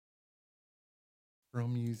Pro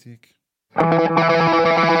music. Okay.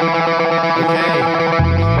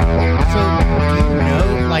 So,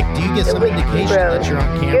 do you get some indication that you're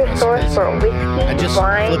on camera? Your source for whiskey, I just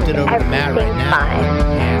wine, flipped it over to Matt right now. fine.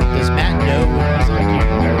 And does Matt know when he's on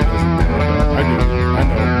camera? I know.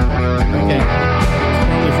 Okay.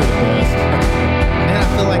 Probably for the best. Man, I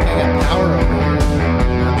feel like I got power over here.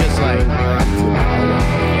 I'm just like,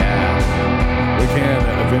 yeah. We can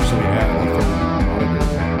eventually add a third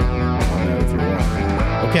monitor on that if you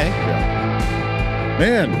want. Okay. Yeah.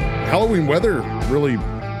 Man, Halloween weather really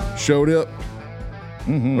showed up.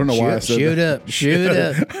 Mm-hmm. I don't know why I said Shoot that. up. Shoot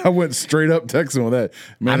up. I went straight up texting with that.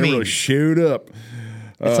 Man, I mean, it really showed up.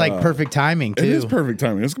 It's like perfect timing, too. It is perfect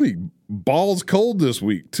timing. It's going to be balls cold this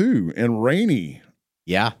week, too, and rainy.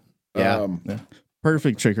 Yeah. Yeah.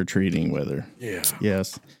 Perfect trick-or-treating weather. Yeah.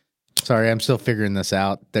 Yes. Sorry, I'm still figuring this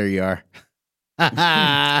out. There you are. Who's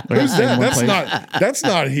that? That's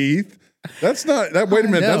not Heath. That's not that. Wait a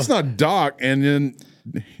minute. No. That's not Doc. And then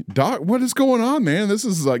Doc, what is going on, man? This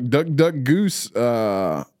is like Duck Duck Goose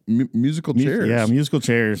musical chairs. Yeah, musical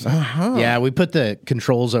chairs. Uh-huh. Yeah, we put the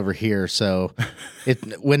controls over here, so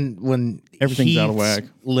when Everything's out of Heath's whack.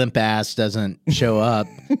 limp ass doesn't show up,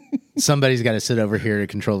 somebody's got to sit over here to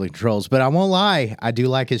control the controls. But I won't lie, I do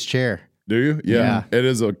like his chair. Do you? Yeah. It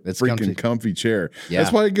is a It's freaking comfy chair. Yeah.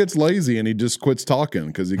 That's why he gets lazy and he just quits talking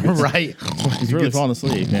because he gets Right. He's really falling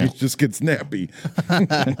asleep. He Yeah. just gets nappy.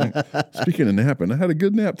 Speaking of napping, I had a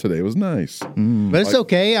good nap today. It was nice. But it's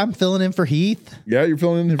okay. I'm filling in for Heath. Yeah, you're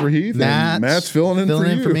filling in for Heath. and Matt's filling in for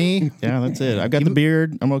you. me. Yeah, that's it. I've got the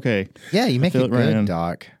beard. I'm okay. Yeah, you make feel it it right good, in.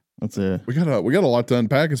 Doc. That's it. We got a lot to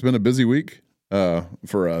unpack. It's been a busy week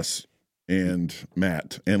for us and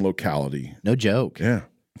Matt and locality. No joke. Yeah.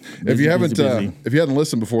 Busy, if you haven't busy. if you hadn't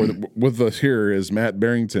listened before, with us here is Matt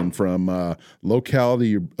Barrington from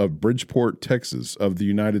locality of Bridgeport, Texas, of the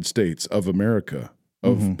United States of America,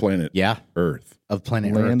 of planet Yeah, Earth. of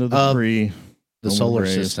planet Land Earth, of the free. the home solar of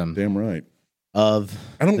the brave. system, Damn right. of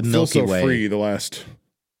I don't the feel Milky so Way. free the last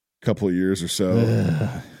couple of years or so.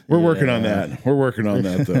 We're working on that. We're working on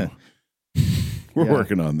that though. We're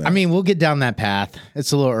working on that. I mean, we'll get down that path.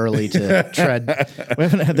 It's a little early to tread. We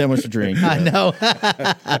haven't had that much to drink. I know.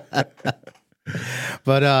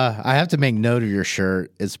 But I have to make note of your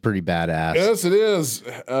shirt. It's pretty badass. yes, it is.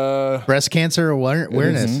 Breast cancer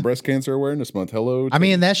awareness. It is Breast Cancer Awareness Month. Hello. I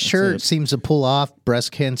mean, that shirt it. seems to pull off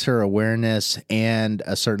breast cancer awareness and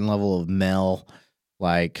a certain level of male,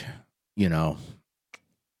 like,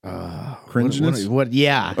 Cringiness? What?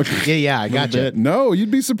 Yeah. Yeah. I got you. bit. No, you'd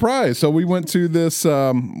be surprised. So we went to this.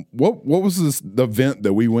 What was this event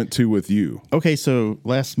that we went to with you? Okay, so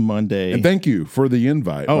last Monday. And thank you for the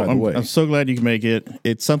invite. Oh, by the way, I'm so glad you can make it.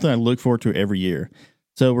 It's something I look forward to every year.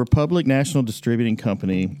 So Republic National Distributing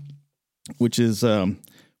Company, which is one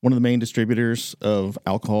of the main distributors of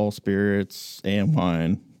alcohol, spirits, and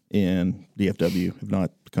wine in DFW, if not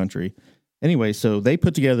the country. Anyway, so they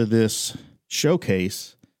put together this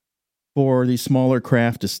showcase for these smaller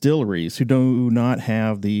craft distilleries who do not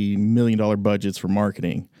have the $1 million budgets for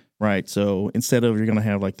marketing. Right. So instead of you're going to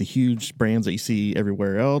have like the huge brands that you see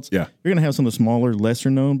everywhere else, Yeah. you're going to have some of the smaller, lesser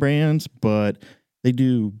known brands, but they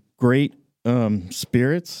do great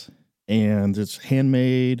spirits and it's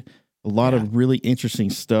handmade, a lot of really interesting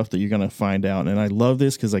stuff that you're going to find out. And I love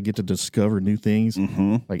this because I get to discover new things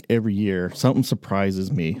like every year. Something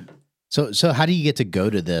surprises me. So how do you get to go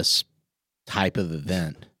to this type of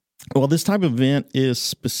event? Well, this type of event is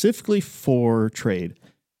specifically for trade.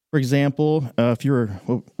 For example, if you're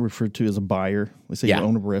what we refer to as a buyer, let's say you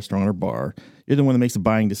own a restaurant or bar, you're the one that makes the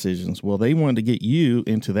buying decisions. Well, they wanted to get you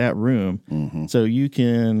into that room so you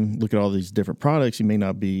can look at all these different products you may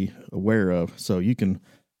not be aware of. So you can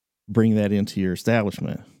bring that into your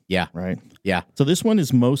establishment. Yeah. Right? Yeah. So this one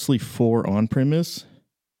is mostly for on-premise.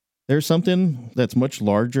 There's something that's much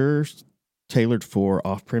larger, tailored for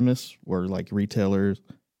off-premise, where like retailers,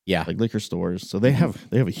 like liquor stores. So they have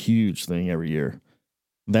a huge thing every year.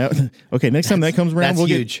 Next time that comes around, that's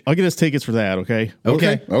huge. I'll get us tickets for that. Okay.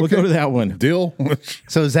 Okay. We'll go to that one. Deal.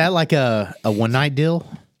 So is that like a one night deal?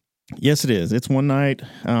 Yes, it is. It's one night.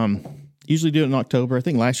 Usually do it in October. I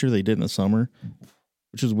think last year they did it in the summer,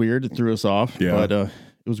 which is weird. It threw us off. Yeah. But it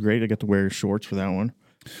was great. I got to wear shorts for that one.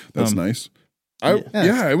 That's nice.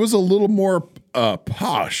 It was a little more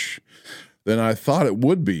posh than I thought it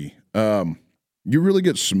would be. You really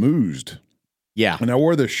get smoothed. Yeah. And I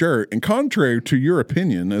wore this shirt, and contrary to your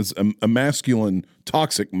opinion as a masculine,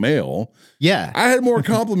 toxic male, Yeah. I had more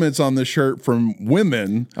compliments on this shirt from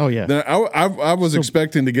women. Oh, yeah. Than I was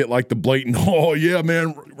expecting to get like the blatant, oh, yeah,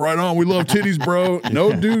 man, right on. We love titties, bro.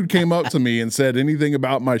 No dude came up to me and said anything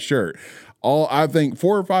about my shirt. I think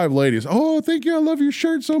 4 or 5 ladies. Oh, thank you. I love your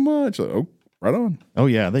shirt so much. Oh, right on. Oh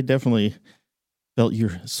yeah, they definitely felt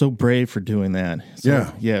you're so brave for doing that. So,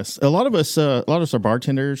 Yeah. Yes. A lot of us are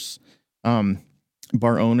bartenders,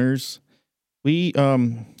 bar owners. We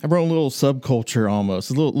have our own little subculture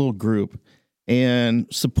almost, a little group, and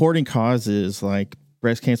supporting causes like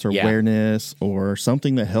breast cancer awareness or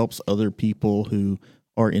something that helps other people who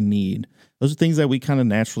are in need. Those are things that we kind of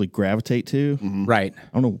naturally gravitate to. Mm-hmm. Right.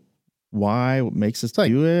 I don't know why, what makes us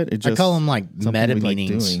do it. I call them like something meta we like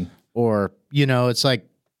meetings, doing. or it's like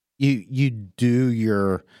you do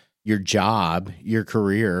your job, your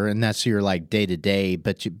career, and that's your like day to day.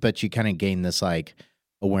 But you kind of gain this like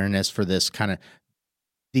awareness for this kind of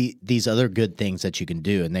these other good things that you can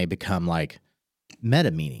do, and they become like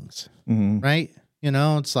meta meetings, right?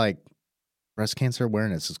 It's like breast cancer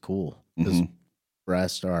awareness is cool because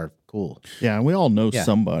breasts are cool. Yeah, we all know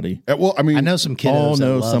somebody. Well, I mean, I know some kiddos All that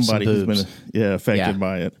know love somebody some who's boobs. been affected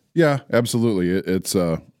by it. yeah, absolutely. It's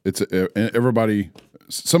everybody,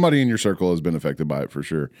 somebody in your circle has been affected by it for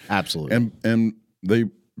sure. Absolutely. And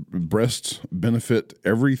breasts benefit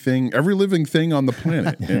every living thing on the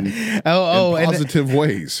planet in positive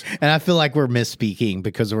ways. And I feel like we're misspeaking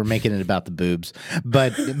because we're making it about the boobs,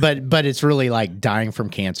 but it's really like dying from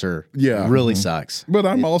cancer. Yeah. Really sucks. But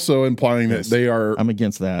I'm also implying that they are. I'm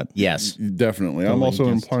against that. Yes. Definitely. I'm Totally also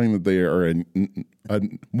against. implying that they are a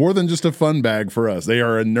more than just a fun bag for us. They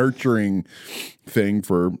are a nurturing thing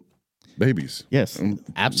for babies. Yes.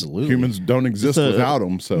 Absolutely. Humans don't exist without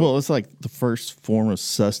them. So Well, it's like the first form of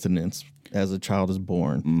sustenance as a child is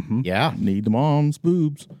born. Yeah. Need the mom's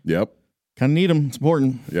boobs. Yep. Kind of need them. It's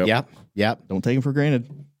important. Yep. Yep. Don't take them for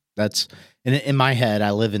granted. That's in my head.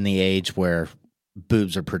 I live in the age where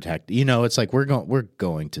boobs are protected. It's like we're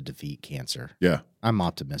going to defeat cancer. Yeah. I'm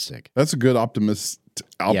optimistic. That's a good optimistic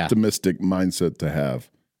mindset to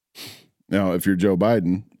have. Now, if you're Joe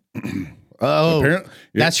Biden,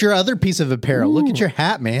 That's your other piece of apparel. Look at your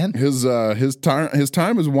hat, man. his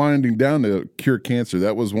time is winding down to cure cancer.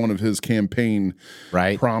 That was one of his campaign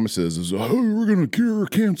promises. Is we're going to cure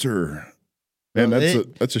cancer, and that's a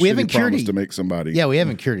we shitty haven't cured promise it. to make somebody. Yeah, we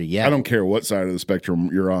haven't cured it yet. I don't care what side of the spectrum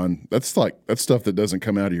you're on. That's stuff that doesn't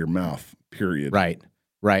come out of your mouth. Period.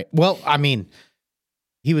 Right. Well, I mean,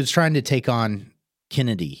 he was trying to take on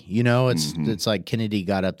Kennedy. It's like Kennedy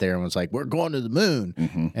got up there and was like, "We're going to the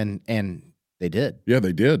moon," and they did. Yeah,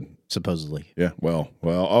 they did. Supposedly. Yeah. Well.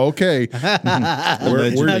 Okay.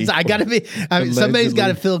 I gotta be. Somebody's got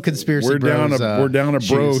to fill conspiracy. We're down a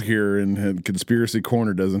bro shoes. here, and conspiracy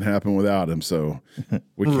corner doesn't happen without him. So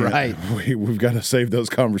we can't. We've got to save those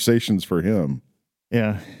conversations for him.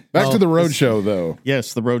 Yeah. Back to the road show, though.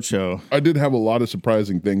 Yes, the road show. I did have a lot of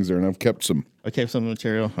surprising things there, and I've kept some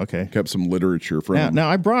material. Okay. Kept some literature from. Now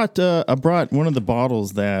I brought one of the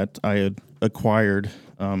bottles that I had acquired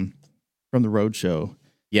from the road show.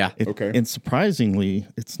 Yeah. Okay. And surprisingly,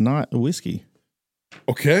 it's not a whiskey.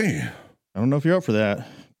 Okay. I don't know if you're up for that,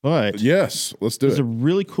 but yes, let's do it's it. a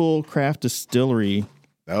really cool craft distillery.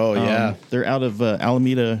 Oh yeah. They're out of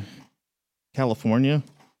Alameda, California.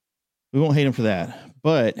 We won't hate them for that,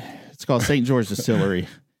 but it's called St. George Distillery.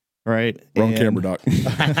 All right. Wrong camera, Doc.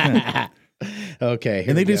 Okay.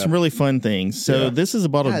 And they do some really fun things. So this is a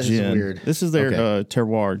bottle of gin. Weird. This is their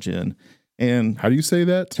terroir gin. And how do you say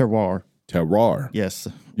that? Terroir. Terroir. Yes.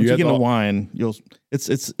 When you get into wine,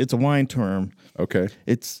 it's a wine term. Okay.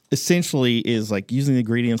 It's essentially is like using the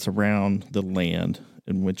ingredients around the land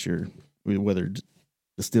in which you're whether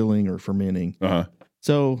distilling or fermenting. Uh-huh.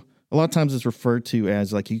 So a lot of times it's referred to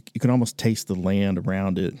as like you can almost taste the land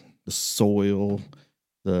around it, the soil,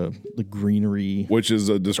 the greenery, which is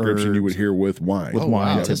a description you would hear with wine. With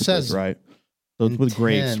wine, It says right. So it's with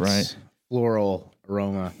grapes, right? Floral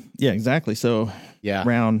aroma. Yeah, exactly. So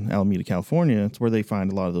around Alameda, California, it's where they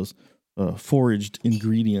find a lot of those foraged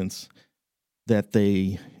ingredients that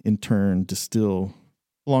they in turn distill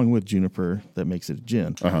along with juniper that makes it a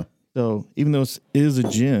gin. Uh-huh. So even though it is a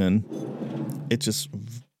gin, it's just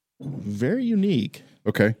very unique.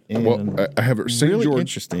 Okay. Well, I have it. St. Really George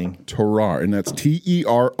interesting. Terroir, and that's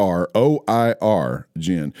TERROIR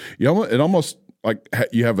gin. It almost like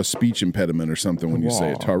you have a speech impediment or something when you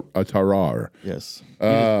say it. A terroir. Yes.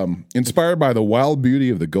 Inspired by the wild beauty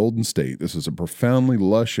of the Golden State, this is a profoundly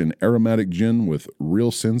lush and aromatic gin with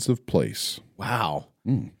real sense of place. Wow.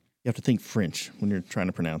 You have to think French when you're trying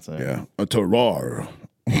to pronounce that. Yeah. A terroir.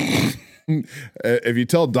 If you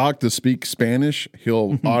tell Doc to speak Spanish,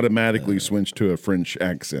 he'll automatically switch to a French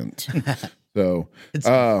accent. So,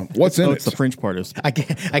 what's in it? It's the French part of I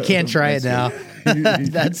can't try it now.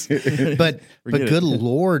 But good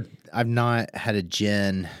Lord, I've not had a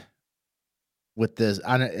gin with this.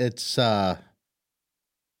 It's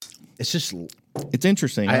just It's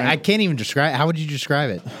interesting. Right? I can't even describe. How would you describe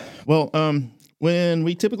it? Well, when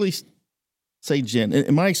we typically say gin,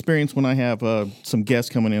 in my experience, when I have some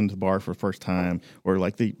guests coming into the bar for the first time, or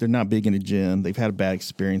like they're not big into gin, they've had a bad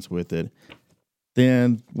experience with it,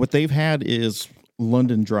 then what they've had is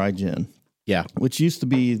London Dry gin. Yeah. Which used to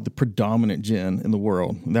be the predominant gin in the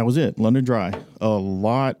world. And that was it, London Dry. A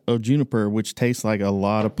lot of juniper, which tastes like a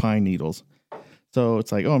lot of pine needles. So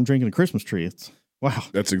it's like, oh, I'm drinking a Christmas tree. It's wow.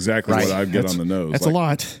 That's exactly what I get on the nose. That's a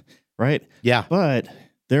lot, right? Yeah. But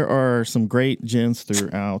there are some great gins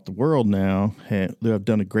throughout the world now that have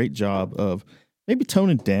done a great job of maybe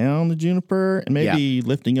toning down the juniper and maybe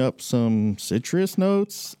lifting up some citrus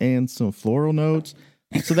notes and some floral notes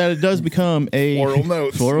so that it does become a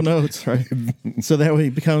floral notes, right? So that way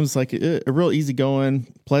it becomes like a real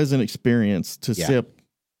easygoing, pleasant experience to sip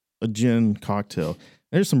a gin cocktail.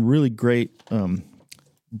 There's some really great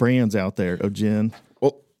brands out there of gin,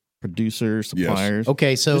 producers, suppliers.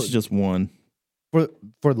 Okay, so this is just one. For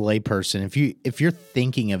the layperson, if you're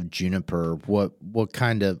thinking of juniper, what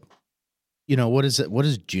kind of, what is it? What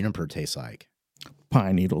does juniper taste like?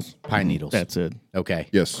 Pine needles. Pine needles. That's it. Okay.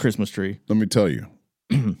 Yes. Christmas tree. Let me tell you.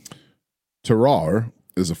 Terroir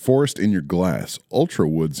is a forest in your glass, ultra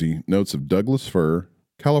woodsy notes of Douglas fir,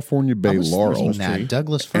 California bay laurel,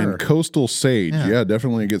 Douglas fir, and coastal sage. Yeah,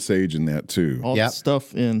 definitely get sage in that too. All the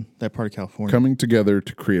stuff in that part of California coming together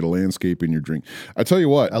to create a landscape in your drink. I tell you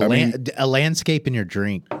what, a landscape in your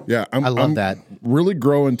drink. Yeah, I love that. Really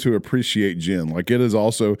growing to appreciate gin. Like it is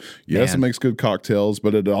also, it makes good cocktails,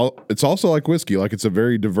 but it's also like whiskey. Like it's a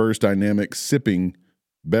very diverse, dynamic sipping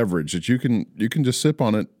beverage that you can just sip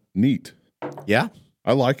on it neat. Yeah,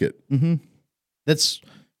 I like it. Mm-hmm. That's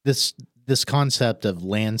this concept of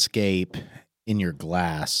landscape in your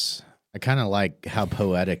glass. I kind of like how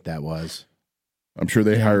poetic that was. I'm sure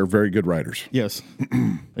they hire very good writers. Yes,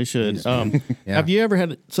 they should. Have you ever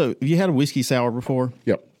had a whiskey sour before?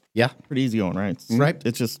 Yep. Yeah. Pretty easy going, right? Right.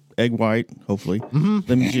 It's just egg white, hopefully,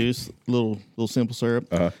 lemon juice, little simple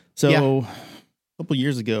syrup. A couple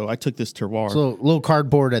years ago, I took this terroir. So a little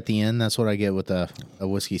cardboard at the end. That's what I get with a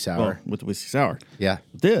whiskey sour. Well, with the whiskey sour. Yeah.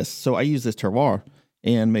 So I used this terroir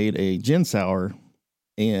and made a gin sour.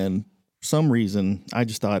 And for some reason, I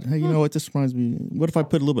just thought, hey, you know what? This reminds me. What if I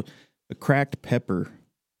put a little bit of cracked peppercorn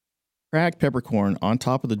on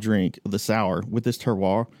top of the drink of the sour with this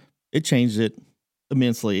terroir? It changed it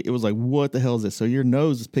immensely. It was like, what the hell is this? So your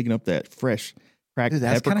nose is picking up that fresh cracked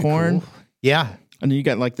peppercorn. Cool. Yeah. And then you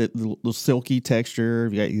got like the little silky texture.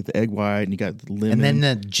 You got the egg white, and you got the lemon, and then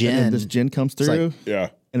the gin. And then this gin comes through,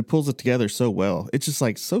 and it pulls it together so well. It's just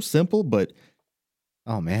like so simple, but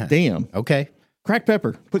oh man, damn. Okay, cracked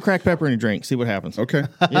pepper. Put cracked pepper in your drink. See what happens. Okay,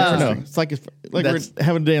 no, it's like we're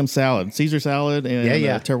having a damn salad, Caesar salad, and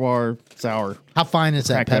terroir sour. How fine is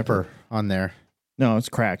that pepper on there? No, it's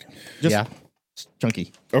cracked. Just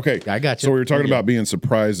chunky. Okay, I got you. So we were talking about being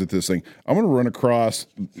surprised at this thing. I'm going to run across.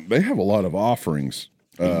 They have a lot of offerings.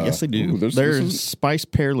 Yes, they do. There's spice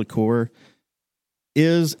pear liqueur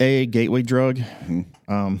is a gateway drug.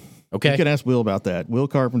 Okay, you can ask Will about that. Will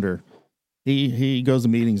Carpenter. He goes to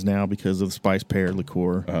meetings now because of the spice pear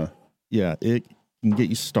liqueur. Yeah, it can get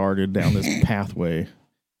you started down this pathway,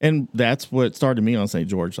 and that's what started me on St.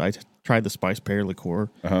 George. I tried the spice pear liqueur.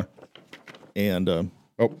 And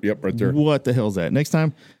oh, yep, right there. What the hell is that? Next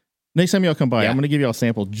time y'all come by, I'm going to give y'all a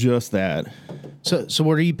sample just that. So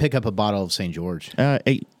where do you pick up a bottle of St. George?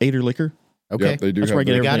 Aider liquor. Okay, yep, they do. That's where I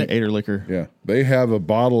get everything. Aider liquor. Yeah, they have a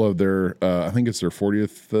bottle of their. I think it's their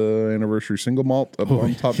 40th anniversary single malt up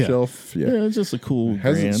on top shelf. Yeah, it's just a cool.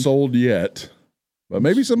 Hasn't brand. sold yet, but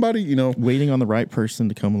maybe somebody waiting on the right person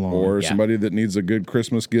to come along, or somebody that needs a good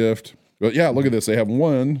Christmas gift. But yeah, look at this. They have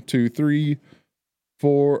 1, 2, 3,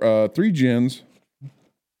 4, 3 gins,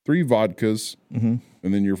 3 vodkas, and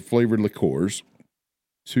then your flavored liqueurs,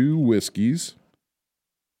 2 whiskeys,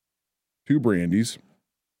 2 brandies,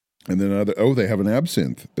 and then they have an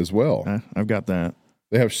absinthe as well. I've got that.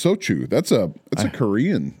 They have sochu. That's a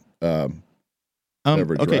Korean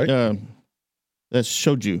beverage, right? That's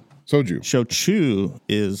shoju. Shochu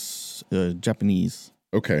is Japanese.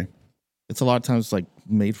 Okay. It's a lot of times like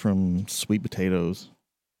made from sweet potatoes.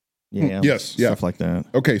 Stuff like that.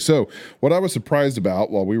 Okay, so what I was surprised about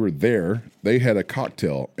while we were there, they had a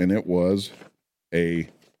cocktail, and it was they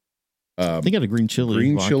got a green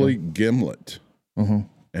chili gimlet, and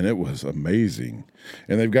it was amazing.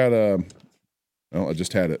 And they've got I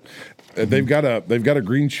just had it. They've got a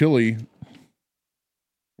green chili.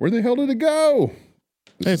 Where the hell did it go?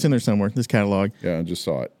 It's in there somewhere. This catalog. Yeah, I just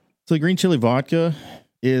saw it. So the green chili vodka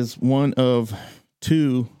is one of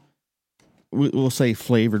 2 we'll say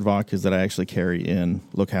flavored vodkas that I actually carry in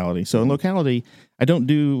locality. So in locality, I don't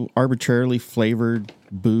do arbitrarily flavored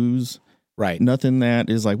booze. Right. Nothing that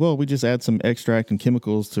is like, well, we just add some extract and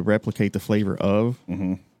chemicals to replicate the flavor of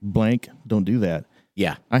blank. Don't do that.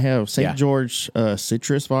 Yeah. I have St. George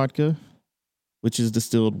citrus vodka, which is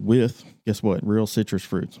distilled with, guess what, real citrus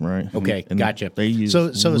fruits, right? Okay, and gotcha. They use so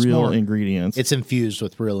it's real more, ingredients. It's infused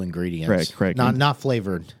with real ingredients. Correct. Not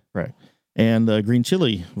flavored. Right. And green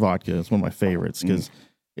chili vodka is one of my favorites because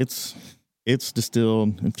it's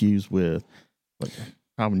distilled, infused with like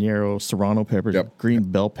habanero, serrano peppers, green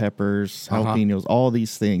bell peppers, jalapenos, all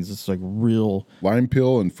these things. It's like real lime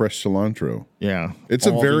peel and fresh cilantro. Yeah. It's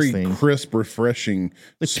a very crisp, refreshing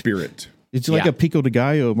spirit. It's like a pico de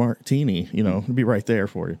gallo martini, it'd be right there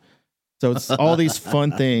for you. So it's all these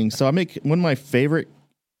fun things. So I make one of my favorite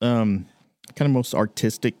kind of most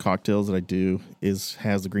artistic cocktails that I do has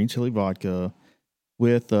the green chili vodka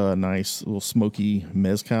with a nice little smoky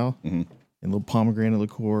mezcal and a little pomegranate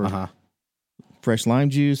liqueur, fresh lime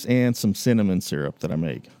juice, and some cinnamon syrup that I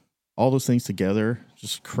make. All those things together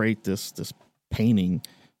just create this painting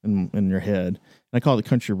in your head. And I call it the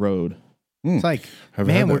country road. It's like,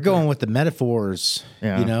 man, we're going with the metaphors,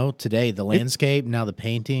 today, the landscape, now the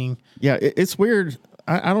painting. Yeah, it's weird.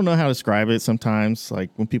 I don't know how to describe it sometimes. Like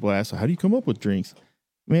when people ask, how do you come up with drinks?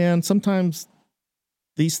 Man, sometimes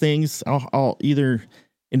these things I'll either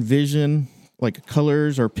envision like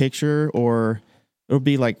colors or picture, or it'll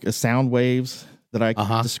be like a sound waves that I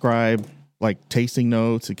can describe, like tasting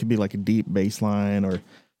notes. It could be like a deep bass line or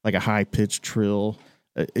like a high pitched trill.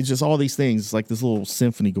 It's just all these things. It's like this little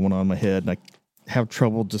symphony going on in my head, and I have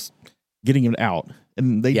trouble just getting it out.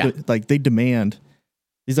 And they demand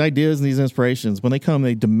these ideas and these inspirations. When they come,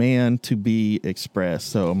 they demand to be expressed.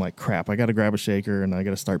 So I'm like, crap, I got to grab a shaker and I got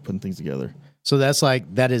to start putting things together. So that's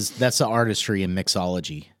the artistry in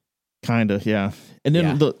mixology. Kind of, yeah. And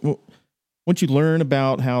then once you learn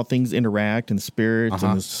about how things interact and the spirits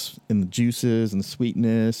and the juices and the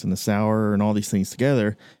sweetness and the sour and all these things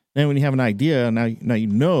together, then when you have an idea, now you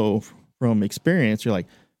know from experience, you're like,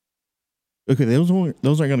 okay, those aren't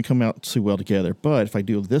going to come out too well together. But if I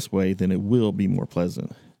do it this way, then it will be more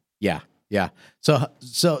pleasant. Yeah. So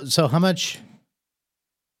how much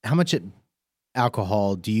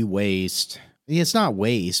alcohol do you waste? It's not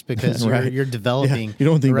waste because you're developing. Yeah, you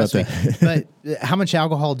don't think about that. But how much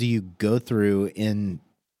alcohol do you go through in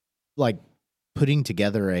like putting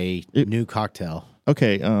together a new cocktail?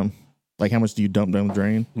 Okay. Like how much do you dump down the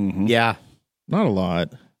drain? Mm-hmm. Yeah. Not a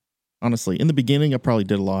lot. Honestly, in the beginning, I probably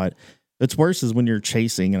did a lot. It's worse is when you're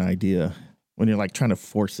chasing an idea, when you're like trying to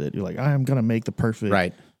force it. You're like, I'm going to make the perfect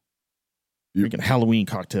freaking Halloween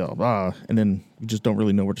cocktail. And then you just don't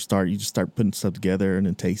really know where to start. You just start putting stuff together and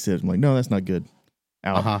then taste it. I'm like, no, that's not good.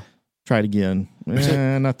 Out. Try it again.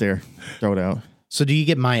 Not there. Throw it out. So do you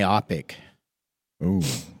get myopic? Oh.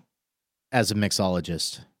 As a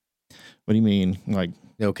mixologist? What do you mean? Like,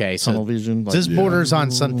 okay, tunnel vision? Like, this borders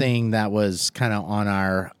on something that was kind of on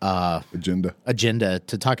our agenda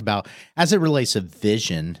to talk about as it relates to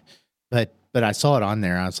vision, but I saw it on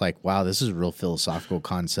there. I was like, wow, this is a real philosophical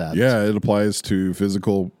concept. Yeah, it applies to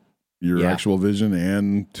your actual vision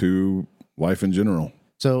and to life in general.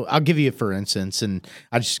 So I'll give you for instance, and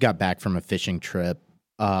I just got back from a fishing trip,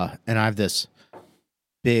 and I have this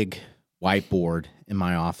big whiteboard in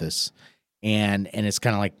my office, and it's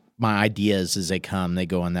kind of like my ideas as they come, they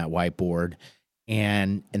go on that whiteboard,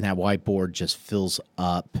 and that whiteboard just fills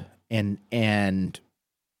up. And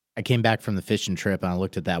I came back from the fishing trip and I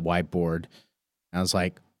looked at that whiteboard and I was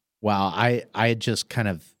like, wow, I had just kind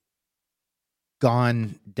of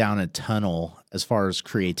gone down a tunnel as far as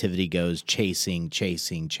creativity goes, chasing.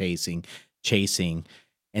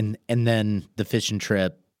 And then the fishing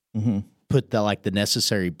trip put the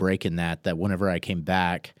necessary break in that whenever I came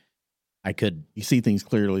back, you see things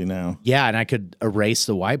clearly now. Yeah, and I could erase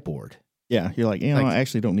the whiteboard. Yeah, you're like, I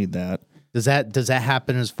actually don't need that. Does that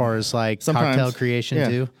happen as far as like sometimes, cocktail creation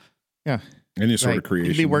too? Yeah, any sort of creation.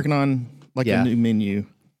 You could be working on a new menu,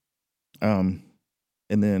 and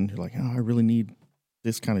then you're like, I really need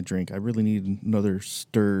this kind of drink. I really need another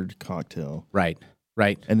stirred cocktail. Right.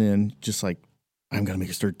 And then just like, I'm gonna make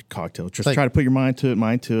a stirred cocktail. Just try to put your mind to it,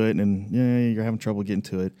 and you're having trouble getting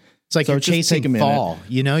to it. It's like you're chasing fall.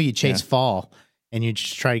 You chase fall, and you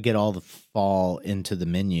just try to get all the fall into the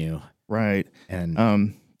menu. Right.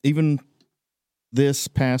 And even this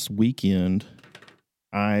past weekend,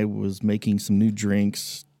 I was making some new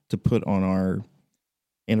drinks to put on our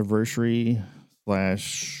anniversary /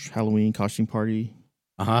 Halloween costume party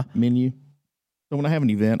menu. So when I have an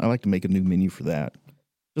event, I like to make a new menu for that.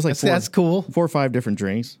 Just like that's cool. 4 or 5 different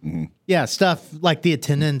drinks. Mm-hmm. Yeah, stuff like the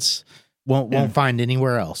attendance won't find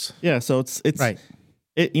anywhere else. Yeah, so it's Right.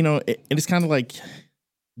 It's kind of like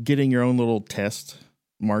getting your own little test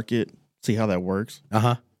market, see how that works.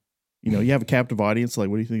 You have a captive audience. Like,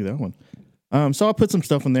 what do you think of that one? So I'll put some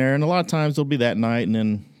stuff in there, and a lot of times it'll be that night, and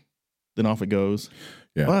then off it goes.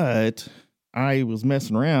 Yeah. But I was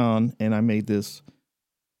messing around, and I made this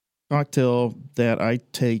cocktail that I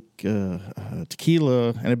take tequila,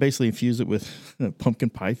 and I basically infuse it with pumpkin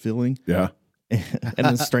pie filling. Yeah. And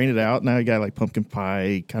then strain it out. Now you got like pumpkin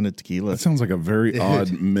pie kind of tequila. That sounds like a very odd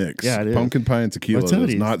mix. Yeah, it is. Pumpkin pie and tequila Well,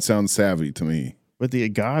 does not sound savvy to me. But the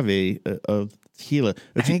agave of tequila.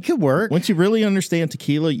 I think it could work. Once you really understand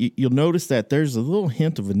tequila, you'll notice that there's a little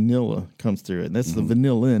hint of vanilla comes through it. And that's the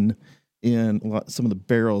vanillin in some of the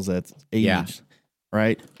barrels that's aged. Yeah.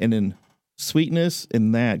 Right? And then sweetness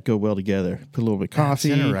and that go well together. Put a little bit of coffee.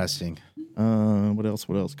 That's interesting. What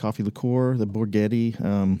else? Coffee liqueur, the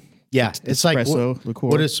Borghetti. Yeah, it's like espresso liqueur.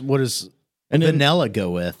 what does And then- vanilla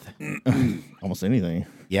go with? Almost anything.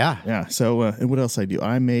 Yeah. Yeah. So, and what else I do?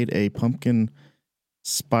 I made a pumpkin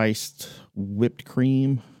spiced whipped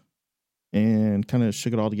cream and kind of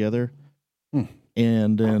shook it all together.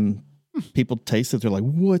 And then people taste it. They're like,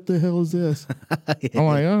 what the hell is this? I'm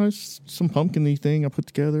like, oh, it's some pumpkin-y thing I put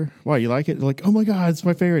together. Why, you like it? They're like, oh my God, it's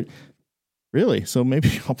my favorite. Really? So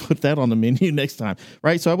maybe I'll put that on the menu next time.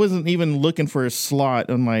 Right? So I wasn't even looking for a slot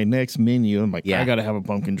on my next menu. I'm like, I got to have a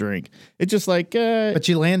pumpkin drink. It just like, but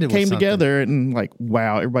you landed came with something. together and like,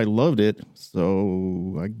 wow, everybody loved it.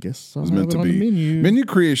 So I guess I'll It's have meant it to on be. the menu. Menu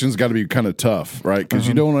creation's got to be kind of tough, right? Because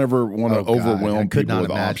you don't ever want to Oh, God, I overwhelm could people not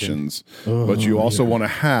with imagine. options, but you also want to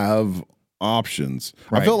have options.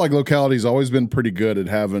 I Right. felt like locality's always been pretty good at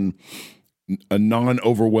having a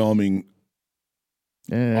non-overwhelming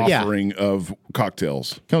offering of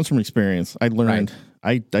cocktails. Comes from experience. I learned.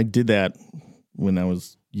 I did that when I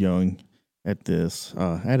was young. At this,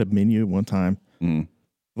 I had a menu one time,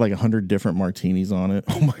 like 100 different martinis on it.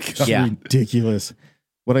 Oh my God. Yeah. Ridiculous.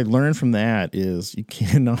 What I learned from that is you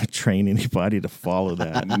cannot train anybody to follow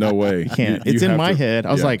that. No way. You can't. You It's in have my to- head.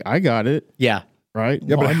 I was yeah. like, I got it. Yeah. Right?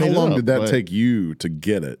 Yeah, Well, but I how made it long up, did that but- take you to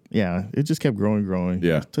get it? Yeah, it just kept growing.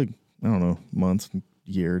 Yeah. It took, I don't know, months,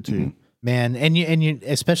 year or two. Man, and you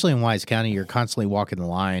especially in Wise County, you're constantly walking the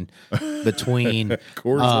line between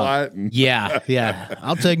Coors Light and yeah.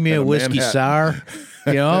 I'll take me a And a whiskey Manhattan. sour.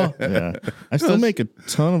 You know? Yeah. I still make a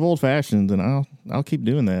ton of old fashions, and I'll keep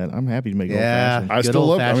doing that. I'm happy to make old Yeah. fashions. I Good still love.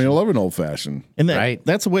 old-fashioned. I love an old fashioned. And Right.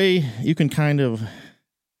 that's a way you can kind of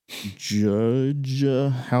judge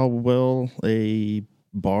how well a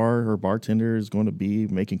bar or bartender is going to be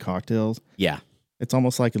making cocktails. Yeah. It's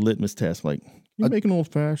almost like a litmus test. Like, you make an old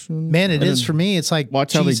fashioned. Man, it is for me. It's like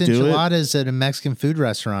watch how they cheese do it. enchiladas at a Mexican food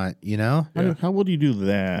restaurant, you know? How will you do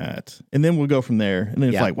that? And then we'll go from there. And then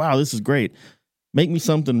it's Yeah. like, wow, this is great. Make me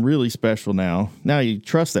something really special now. Now you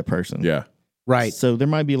trust that person. Yeah. Right. So there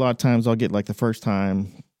might be a lot of times I'll get like the first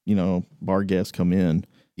time, bar guests come in.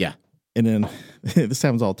 Yeah. And then this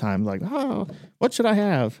happens all the time. Like, oh, what should I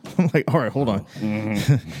have? I'm like, all right, hold on.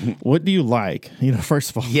 What do you like? First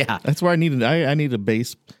of all, Yeah. that's where I need a Spirit.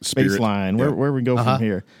 baseline. Yeah. Where we go from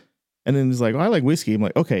here. And then he's like, oh, I like whiskey. I'm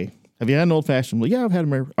like, okay, have you had an old fashioned? Well, yeah, I've had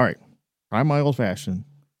them. All right, try my old fashioned,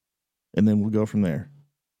 and then we'll go from there.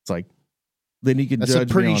 It's like, then you can That's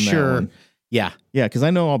judge a pretty me on that sure. one. Yeah. Yeah, because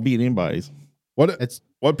I know I'll beat anybody's.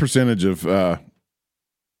 What percentage of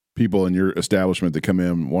people in your establishment that come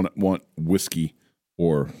in want whiskey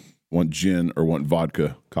or want gin or want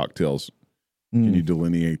vodka cocktails? Can you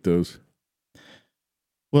delineate those?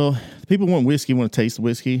 Well, people want whiskey, want to taste the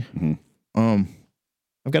whiskey. Mhm.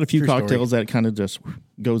 I've got a few True story. cocktails that kind of just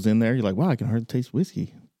goes in there. You're like, wow, I can hardly taste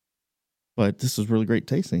whiskey, but this is really great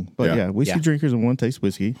tasting. But Yeah. whiskey Yeah. drinkers want to taste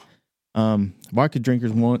whiskey. Vodka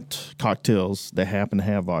drinkers want cocktails that happen to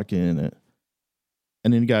have vodka in it.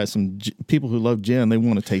 And then you got some people who love gin. They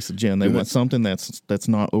want to taste the gin. They Yeah, want something that's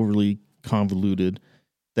not overly convoluted,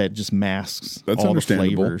 that just masks That's all the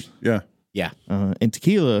understandable. flavors. Yeah. And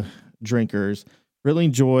tequila drinkers really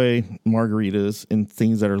enjoy margaritas and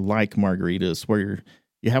things that are like margaritas, where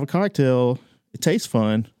you have a cocktail, it tastes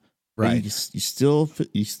fun, but Right. You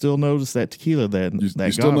still notice that tequila that You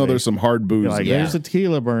still know agave. there's some hard booze. You're like, in there. there's a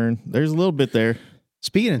tequila burn. There's a little bit there.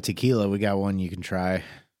 Speaking of tequila, we got one you can try.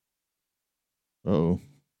 Oh,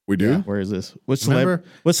 We do? Yeah. where is this? Remember?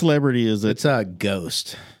 What celebrity is it? It's a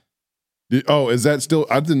Ghost. Oh, is that still?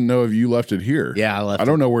 I didn't know if you left it here. Yeah, I left I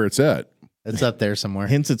don't know where it's at. It's up there somewhere.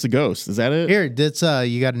 Hence, it's a ghost. Is that it? Here, that's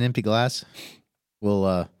you got an empty glass.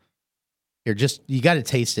 We'll here, just you got to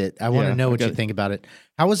taste it. I want Yeah, to know I what you gotta- think about it.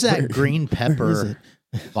 How was that Where- green where pepper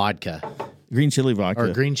is vodka Green chili vodka.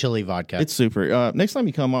 or green chili vodka? It's super. Next time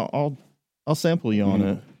you come, I'll sample you on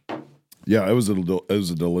it. Yeah, it was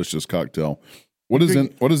a delicious cocktail. What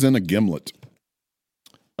is in a gimlet?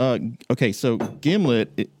 Okay, so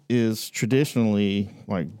gimlet is traditionally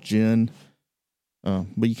like gin,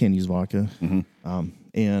 but you can use vodka,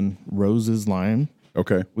 and Rose's lime.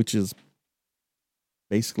 Okay. Which is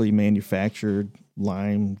basically manufactured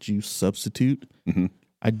lime juice substitute. Mm-hmm.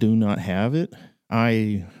 I do not have it.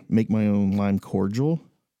 I make my own lime cordial.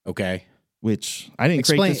 Okay. Which I didn't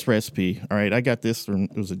create this recipe. All right. I got this from,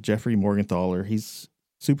 it was a Jeffrey Morgenthaler. He's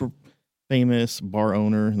super famous bar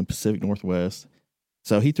owner in the Pacific Northwest.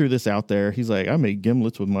 So he threw this out there. He's like, I make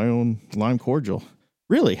gimlets with my own lime cordial.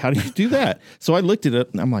 Really? How do you do that? So I looked at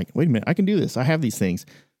it and I'm like, wait a minute, I can do this. I have these things.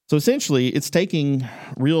 So essentially it's taking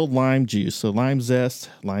real lime juice. So lime zest,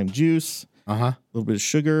 lime juice, a little bit of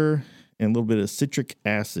sugar, and a little bit of citric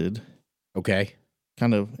acid. Okay.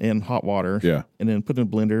 Kind of in hot water. Yeah. And then put it in a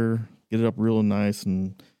blender, get it up real nice.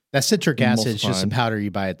 And that citric acid is just a powder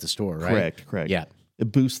you buy at the store, right? Correct. Yeah.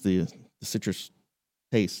 It boosts the citrus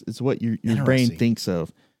taste. It's what your brain thinks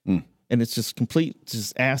of. And it's just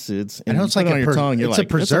just acids. And it's like on your tongue. It's like, a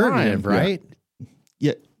preservative, right?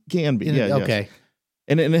 Yeah. Can be. Yeah. Okay. Yes.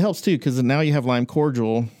 And it helps too, because now you have lime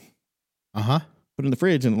cordial. Put in the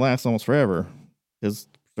fridge and it lasts almost forever. Because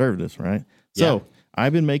preservatives, right? Yeah. So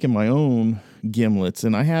I've been making my own gimlets,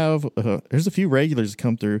 and I have there's a few regulars that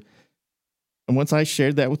come through. And once I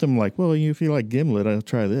shared that with them, I'm like, well, if you like gimlet, I'll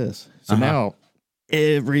try this. So now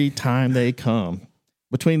every time they come,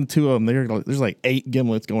 between the two of them, there's like 8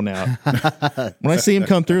 gimlets going out. When I see them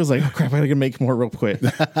come through, I was like, oh crap, I gotta make more real quick.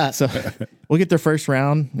 So we'll get their first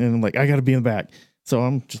round, and I'm like, I gotta be in the back. So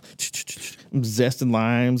I'm zesting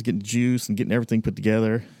limes, getting juice, and getting everything put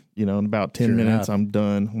together. In about 10 minutes, I'm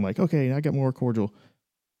done. I'm like, okay, I got more cordial.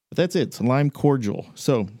 But that's it. It's a lime cordial.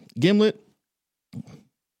 So gimlet,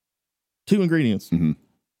 2 ingredients.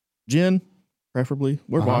 Gin, preferably,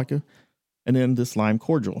 or vodka. And then this lime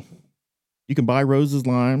cordial. You can buy Rose's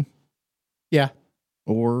lime. Yeah.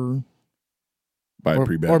 Or buy a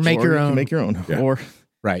pre-batch. Or make your own. You can make your own. Yeah.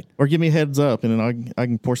 Or give me a heads up, and then I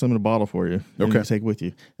can pour some in a bottle for you. And you can take with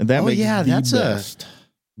you. And that makes the best.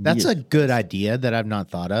 That's a good idea that I've not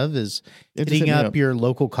thought of, is hitting up your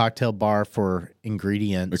local cocktail bar for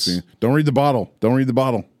ingredients. Don't read the bottle.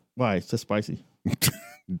 Why? It's just spicy.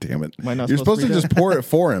 Damn it. You're supposed to just pour it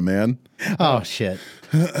for him, man. Oh, shit.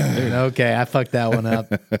 Okay, I fucked that one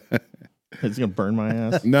up. It's going to burn my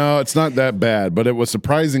ass. No, it's not that bad, but it was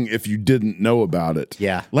surprising if you didn't know about it.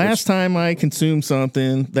 Yeah. Last time I consumed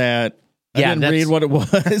something that I didn't read what it was.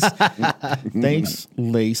 Thanks,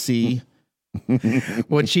 Lacey.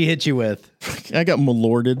 What'd she hit you with? I got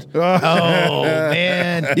malorted. Oh,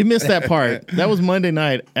 man. You missed that part. That was Monday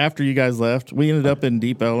night after you guys left. We ended up in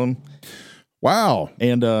Deep Ellum. Wow.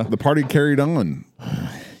 And the party carried on.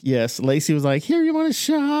 Yes. Lacey was like, here, you want a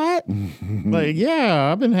shot? Like,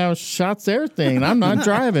 yeah, I've been having shots, everything. I'm not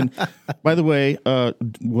driving. By the way,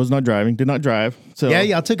 was not driving, did not drive. So yeah,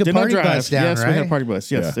 y'all took a party bus down, yes, right? we had a party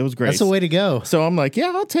bus. Yes, it was great. That's the way to go. So I'm like,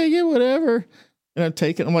 yeah, I'll take it, whatever. And I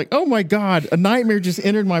take it. I'm like, oh my God, a nightmare just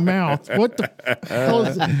entered my mouth. What the hell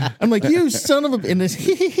is it? I'm like, you son of a... And this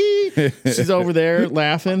she's over there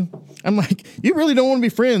laughing. I'm like, you really don't want to be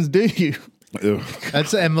friends, do you?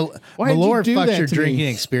 That's Malort fucks your drinking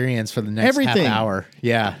experience for the next half hour.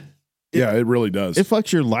 Yeah. Yeah, it really does. It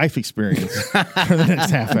fucks your life experience for the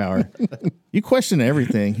next half hour. You question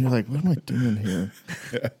everything. You're like, what am I doing here?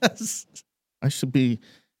 I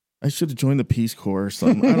should have joined the Peace Corps or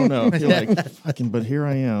something. I don't know. You're like, fucking, but here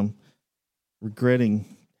I am, regretting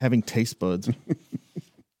having taste buds.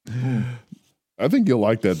 I think you'll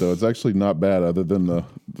like that though. It's actually not bad, other than the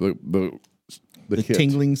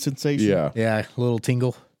tingling sensation. Yeah, yeah, a little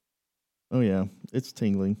tingle. Oh yeah, it's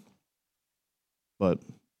tingling. But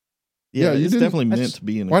yeah, it's definitely meant to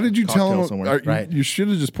be in. Why did you tell him? Somewhere. Right, you should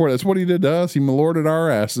have just poured. That's what he did to us. He malorted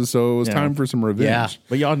our asses, so it was time for some revenge. Yeah,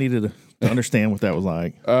 but y'all needed to understand what that was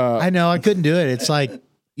like. I know, I couldn't do it. It's like,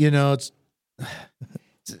 it's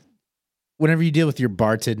whenever you deal with your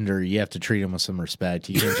bartender, you have to treat him with some respect.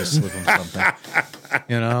 You can't just slip him something.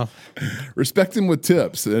 Respect him with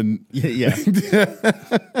tips and yeah.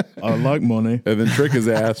 I like money, and then trick his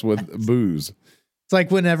ass with booze. It's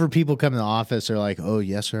like whenever people come in the office, they're like, "Oh,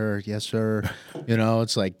 yes, sir, yes, sir."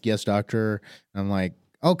 It's like, "Yes, doctor." And I'm like,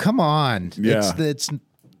 "Oh, come on." Yeah, it's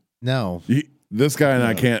no. This guy and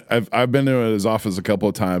I can't. I've been to his office a couple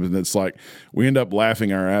of times, and it's like we end up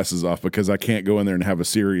laughing our asses off because I can't go in there and have a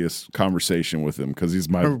serious conversation with him because he's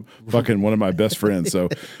my fucking one of my best friends. So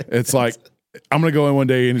it's like I'm gonna go in one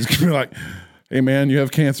day and he's gonna be like, "Hey man, you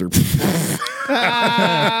have cancer." Bullshit.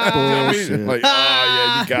 Like, oh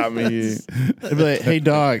yeah, you got me. They'd be like, hey,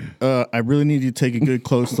 doc, I really need you to take a good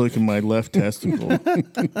close look at my left testicle.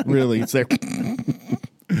 Really, it's there.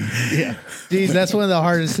 Yeah. Geez, that's one of the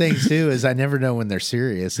hardest things too. Is I never know when they're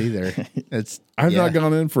serious either. I've not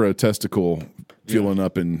gone in for a testicle feeling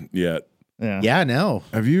up in yet. Yeah, no.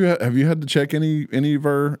 Have you had to check any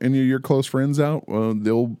of your close friends out? The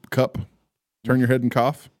old cup, turn your head and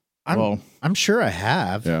cough. I'm sure I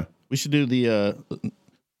have. Yeah, we should do the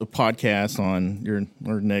podcast on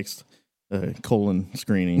our next colon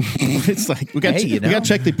screening. It's like we got to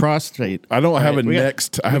check the prostate. I don't have a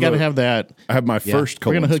next. We got to have that. I have my first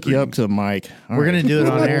colon. We're gonna hook screening. you up to a mic. We're gonna do it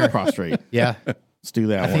on air. Prostate. Yeah, let's do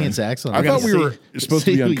that. I think it's excellent. I thought we were supposed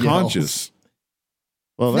to be unconscious.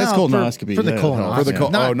 Well, that's colonoscopy. For the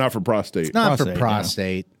colonoscopy. Not for prostate. It's not for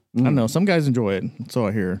prostate. I don't know. Some guys enjoy it. So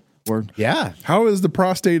I hear. Yeah. How is the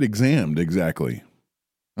prostate examined exactly?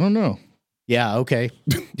 I don't know. Yeah. Okay.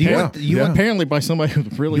 Do you want apparently by somebody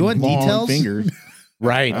with really long details? fingers.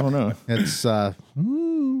 Right. I don't know. It's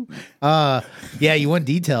yeah. You want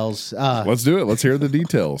details? Let's do it. Let's hear the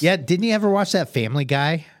details. Yeah. Didn't you ever watch that Family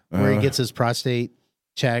Guy where he gets his prostate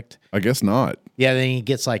checked? I guess not. Yeah. Then he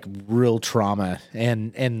gets like real trauma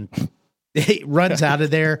and he runs out of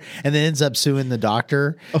there and then ends up suing the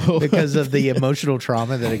doctor because of the emotional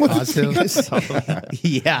trauma that it caused him.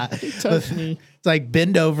 Yeah. It's like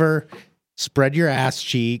bend over, spread your ass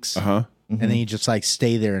cheeks. Uh-huh. And then you just like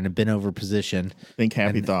stay there in a bent over position. Think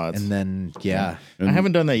happy thoughts. And then, yeah. And I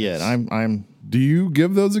haven't done that yet. I'm. Do you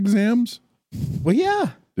give those exams? Well,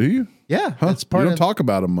 yeah. Do you? Yeah. Huh? That's part you don't of talk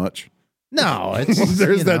about them much. No, it's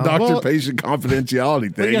there's that doctor-patient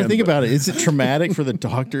confidentiality thing. You got to think about it. Is it traumatic for the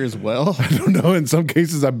doctor as well? I don't know. In some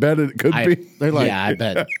cases, I bet it could be. They're like, yeah, I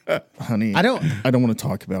bet. Honey, I don't want to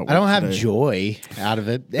talk about. I don't have today. joy out of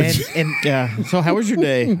it. And yeah. So how was your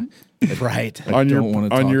day? Right. On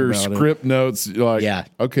your script notes, you're like, yeah.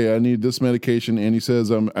 Okay, I need this medication, and he says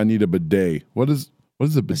I need a bidet. What is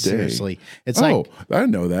a bidet? Seriously, it's like I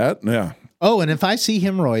know that. Yeah. Oh, and if I see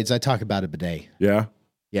hemorrhoids, I talk about a bidet. Yeah.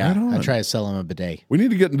 Yeah, I try to sell him a bidet. We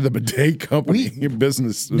need to get into the bidet company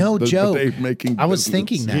business. No joke. Bidet making. I was business.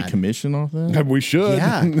 thinking that. Get commission off that? We should.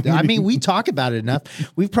 Yeah, I mean, we talk about it enough.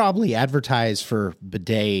 We've probably advertised for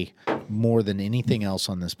bidet more than anything else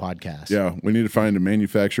on this podcast. Yeah, we need to find a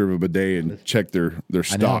manufacturer of a bidet and check their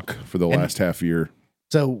stock for the last half year.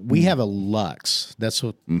 So we have a Lux. That's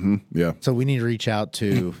what. Yeah. So we need to reach out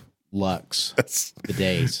to Lux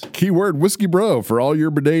bidets. Keyword whiskey bro for all your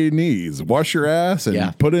bidet needs. Wash your ass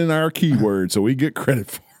and put in our keyword so we get credit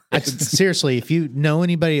for it. Seriously, if you know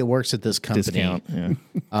anybody that works at this company,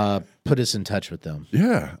 put us in touch with them.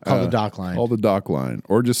 Yeah. Call the doc line. Call the doc line.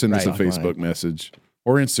 Or just send us a Facebook message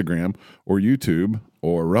or Instagram or YouTube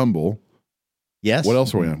or Rumble. Yes. What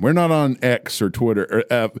else are we on? We're not on X or Twitter,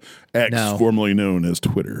 or X, formerly known as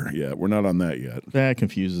Twitter. Yeah, we're not on that yet. That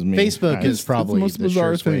confuses me. Facebook is probably it's the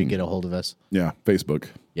surest way to get a hold of us. Yeah, Facebook.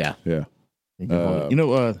 Yeah. Yeah.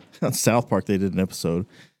 On South Park, they did an episode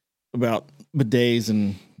about bidets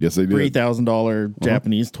and yes, they did. $3,000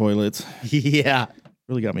 Japanese toilets. Yeah.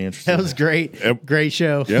 Really got me interested. That was great. Great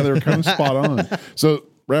show. Yeah, they were kind of spot on. So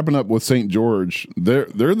wrapping up with St. George, they're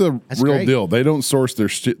the real deal. They don't source their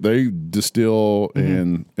they distill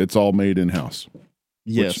and it's all made in house.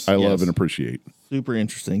 Yes, which I love and appreciate. Super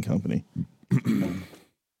interesting company.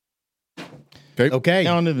 Okay.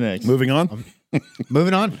 On to the next. Moving on.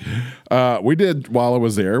 Moving on. We did while I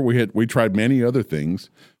was there. We tried many other things.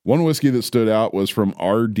 One whiskey that stood out was from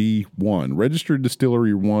RD1, Registered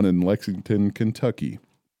Distillery 1 in Lexington, Kentucky.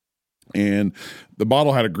 And the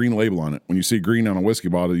bottle had a green label on it. When you see green on a whiskey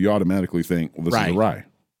bottle, you automatically think, well, this is a rye.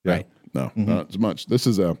 Yeah. Right. No, not as much. This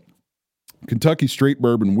is a Kentucky straight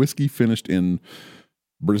bourbon whiskey finished in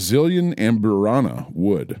Brazilian Amburana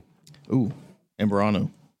wood. Ooh, Amburano.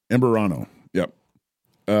 Yep.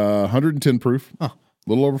 110 proof. A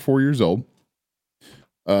little over 4 years old.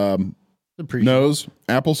 Nose,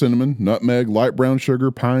 apple cinnamon, nutmeg, light brown sugar,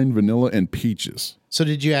 pine, vanilla, and peaches. So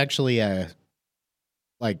did you actually get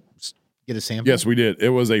a sample? Yes, we did. It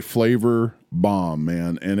was a flavor bomb,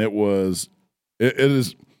 man. And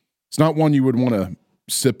it's not one you would want to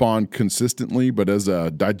sip on consistently, but as a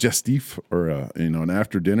digestif or an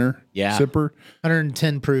after dinner sipper.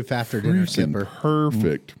 110 proof after dinner sipper.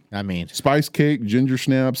 Perfect. I mean, spice cake, ginger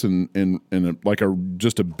snaps, and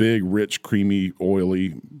just a big, rich, creamy,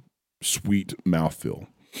 oily, sweet mouthfeel.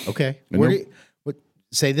 Okay.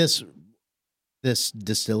 Say this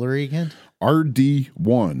distillery again?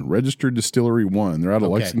 RD1, Registered Distillery 1. They're out of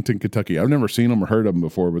Lexington, Kentucky. I've never seen them or heard of them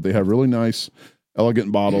before, but they have really nice,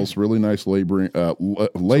 elegant bottles, really nice labeling. So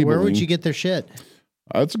where would you get their shit?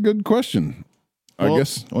 That's a good question. I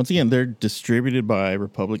guess once again, they're distributed by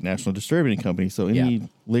Republic National Distributing Company, so any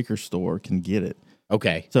liquor store can get it.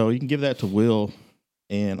 Okay. So you can give that to Will,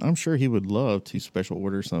 and I'm sure he would love to special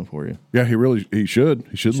order some for you. Yeah, he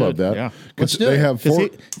should love that. Yeah, Let's do they it. have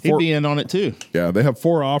he'd be in on it too. Yeah, they have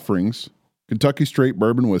 4 offerings. Kentucky Straight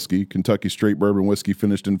Bourbon Whiskey, Kentucky Straight Bourbon Whiskey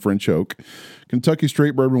finished in French oak, Kentucky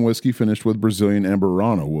Straight Bourbon Whiskey finished with Brazilian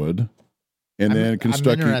Amburana wood, and then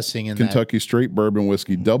Kentucky Straight Bourbon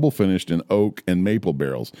Whiskey double finished in oak and maple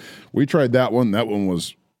barrels. We tried that one. That one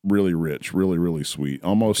was really rich, really, really sweet,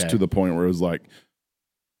 almost to the point where it was like,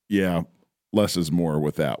 yeah, less is more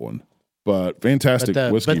with that one. But fantastic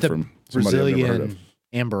whiskey from somebody I've never heard of.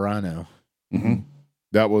 Amburano. Mm-hmm.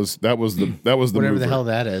 That was the whatever mover. The hell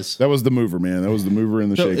that is. That was the mover, man. That was the mover in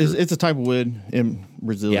the shaker. It's a type of wood in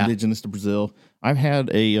Brazil, indigenous to Brazil. I've had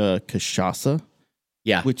a cachaça,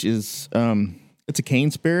 which is it's a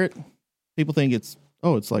cane spirit. People think it's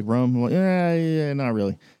like rum. Well, yeah, not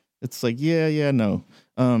really. It's like no.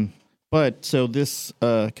 But so this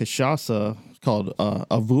cachaça is called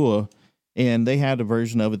Avua, and they had a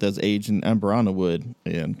version of it that's aged in Amburana wood,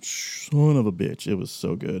 and son of a bitch, it was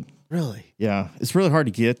so good. Really? Yeah. It's really hard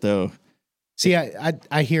to get, though. See,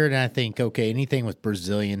 I hear it and I think, okay, anything with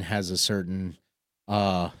Brazilian has a certain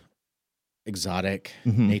exotic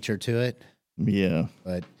nature to it. Yeah.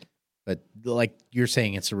 But like you're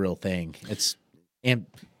saying, it's a real thing. It's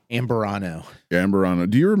Amburano. Yeah, Amburano.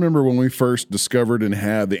 Do you remember when we first discovered and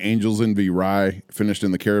had the Angels Envy Rye finished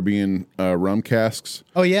in the Caribbean rum casks?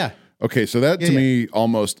 Oh, yeah. Okay, so that to me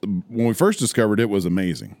almost, when we first discovered it, was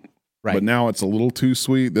amazing. Right. But now it's a little too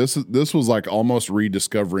sweet. This was like almost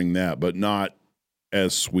rediscovering that, but not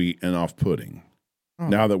as sweet and off-putting. Oh.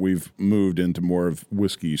 Now that we've moved into more of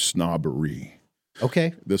whiskey snobbery.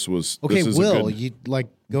 Okay. This is Will, you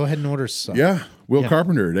go ahead and order some. Yeah. Will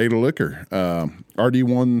Carpenter, Ada Liquor.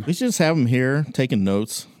 RD1. We should just have him here taking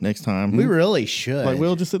notes next time. We really should. Like,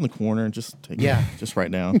 Will, just sit in the corner and just take just write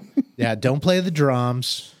down. Yeah, don't play the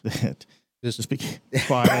drums. Just be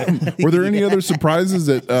quiet. Were there any other surprises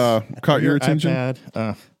that caught your attention?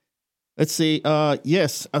 Let's see.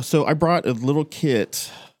 Yes. So I brought a little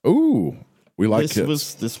kit. Ooh, we like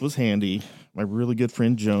kits. This was handy. My really good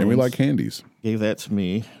friend Jones. And we like handies. Gave that to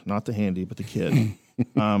me. Not the handy, but the kit.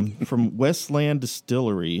 From Westland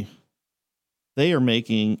Distillery. They are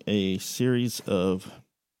making a series of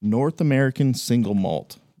North American single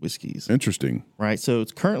malt whiskeys. Interesting. Right. So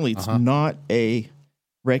it's currently not a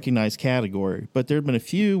recognized category, but there have been a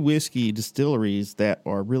few whiskey distilleries that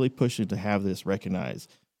are really pushing to have this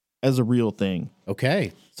recognized as a real thing.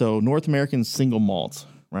 Okay. So North American single malts,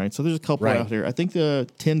 right? So there's a couple out there. I think the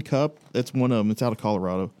Tin Cup, that's one of them. It's out of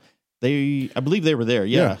Colorado. I believe they were there.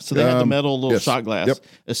 Yeah. So they had the metal little shot glass. Yep.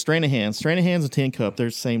 A Stranahan's and Tin Cup, they're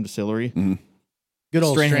the same distillery. Mm-hmm. Good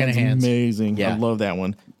old Stranahan's. Amazing. Yeah. I love that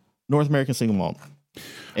one. North American single malt.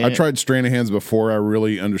 And I tried Stranahan's before I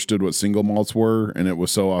really understood what single malts were, and it was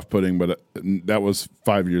so off-putting, but that was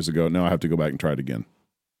 5 years ago. Now I have to go back and try it again.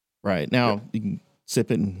 Right. Now you can sip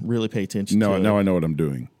it and really pay attention to it. Now I know what I'm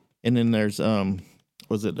doing. And then there's,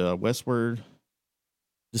 Westward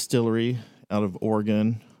Distillery out of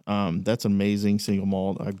Oregon. That's amazing single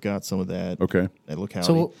malt. I've got some of that. Okay. At locality.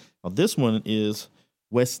 So, now this one is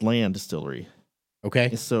Westland Distillery.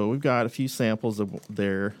 Okay. So we've got a few samples of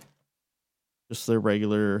just their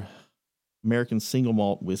regular American single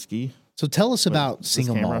malt whiskey. So tell us about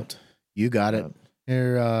single malt. You got it.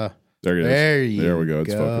 Here, there it is. There we go.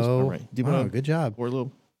 It's focused. All right. Good job. Pour a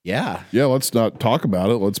little. Yeah. Yeah, let's not talk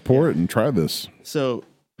about it. Let's pour it and try this. So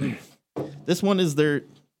this one is their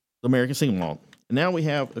American single malt. And now we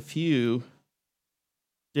have a few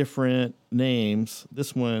different names.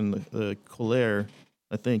 This one, the Colère,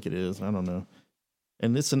 I think it is. I don't know.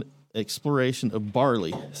 And this is an exploration of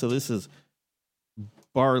barley. So this is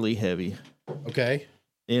barley heavy. Okay.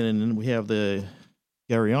 And then we have the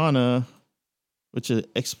Gariana, which is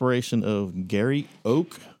exploration of Gary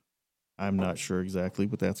oak. I'm not sure exactly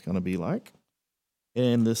what that's going to be like.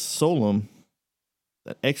 And this Solum,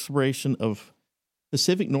 that exploration of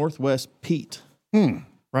Pacific Northwest peat.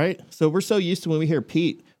 Right? So we're so used to when we hear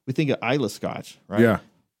peat, we think of Isla Scotch, right? Yeah.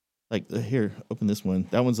 Like, here, open this one.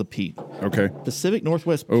 That one's a peat. Okay. Pacific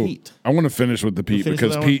Northwest peat. I want to finish with the peat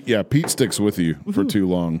because peat sticks with you for too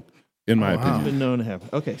long, in my opinion. It's been known to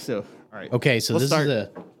have. Okay, so, all right. Okay, so this is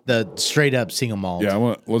the straight up single malt.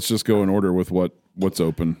 Yeah, let's just go in order with what's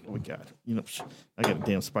open. Oh, my God. I got a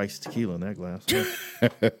damn spicy tequila in that glass.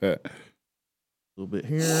 A little bit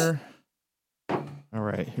here. All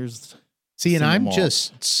right, here's... See, and I'm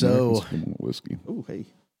just so... whiskey. Oh, hey.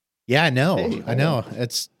 Yeah, I know. Hey, I know.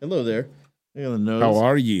 It's hello there. I got a nose. How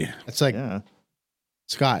are you? It's like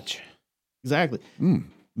Scotch. Exactly.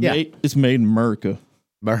 Yeah. It's made in America.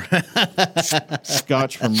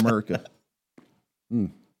 Scotch from America.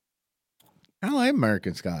 I like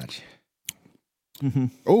American Scotch.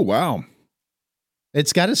 Oh, wow.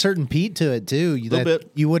 It's got a certain peat to it too. That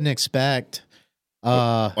bit. you wouldn't expect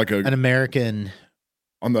Like an American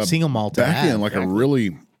on the single malt to back have. end, like a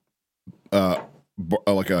really,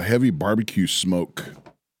 like a heavy barbecue smoke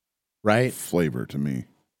right? flavor to me.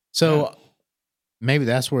 So maybe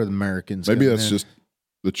that's where the Americans. Maybe come that's in. just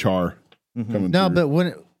the char coming No, through.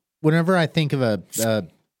 but whenever I think of a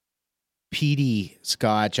peaty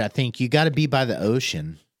Scotch, I think you got to be by the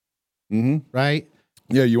ocean, right?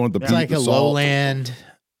 Yeah, you want the It's peat, like the a salt. lowland.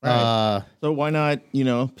 Right. So why not,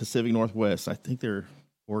 Pacific Northwest? I think they're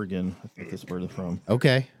Oregon. I think that's where they're from.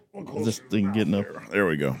 Okay. This thing getting up. There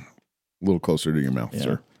we go. A little closer to your mouth, Yeah.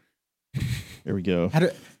 sir. There we go. How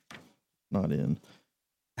Not in.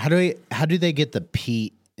 do they get the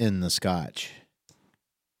peat in the Scotch?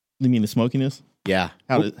 You mean the smokiness? Yeah.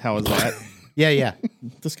 How is that? Yeah.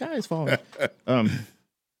 The sky is falling.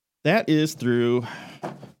 That is through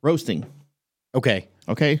roasting. Okay.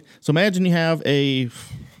 Okay, so imagine you have a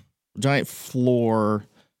giant floor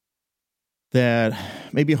that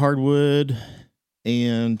maybe hardwood,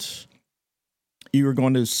 and you are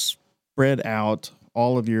going to spread out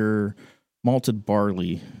all of your malted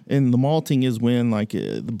barley. And the malting is when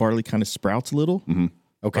the barley kind of sprouts a little.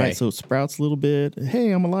 Okay. Right? So it sprouts a little bit.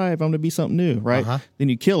 Hey, I'm alive. I'm going to be something new, right? Uh-huh. Then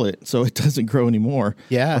you kill it so it doesn't grow anymore.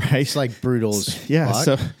 Yeah. Right? It's like brutal as Yeah,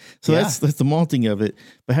 fuck. so Yeah. that's the malting of it.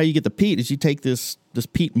 But how you get the peat is you take this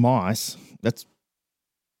peat moss, that's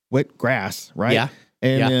wet grass, right? Yeah.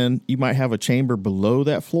 And Yeah. then you might have a chamber below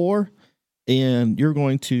that floor, and you're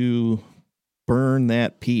going to burn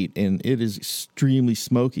that peat, and it is extremely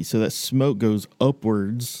smoky. So that smoke goes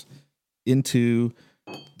upwards into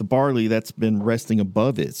the barley that's been resting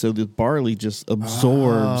above it. So the barley just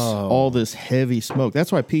absorbs all this heavy smoke.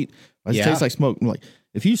 That's why peat tastes like smoke. Like,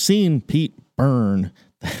 if you've seen peat burn,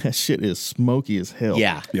 that shit is smoky as hell.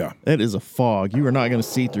 Yeah. Yeah. That is a fog. You are not going to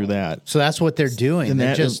see through that. So that's what they're doing. And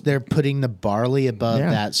They're putting the barley above Yeah.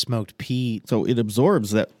 that smoked peat. So it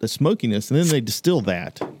absorbs the smokiness, and then they distill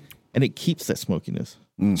that, and it keeps that smokiness.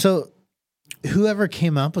 So whoever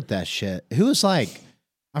came up with that shit, who was like,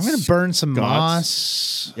 I'm going to burn some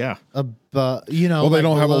moss. Yeah. Well, they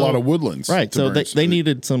don't have a lot of woodlands. Right. to So burn. they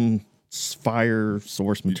needed some fire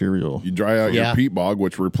source material. You dry out Yeah. your peat bog,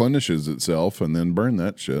 which replenishes itself, and then burn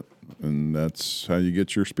that shit. And that's how you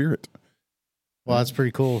get your spirit. Well, that's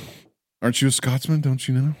pretty cool. Aren't you a Scotsman? Don't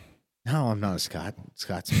you know? No, I'm not a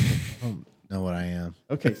Scotsman. I don't know what I am.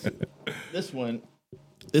 Okay. So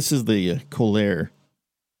this is the Colère.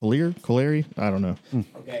 Colère? I don't know.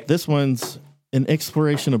 Okay. This one's an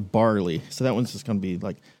exploration of barley. So that one's just going to be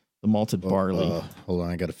like the malted barley. Hold on,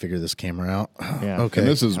 I got to figure this camera out. Yeah. Okay. And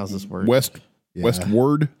this is How's this work?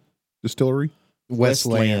 Westward Distillery?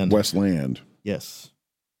 Westland. Westland. Yes.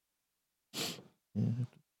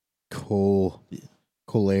 Cool.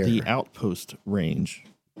 Colère. The Outpost range.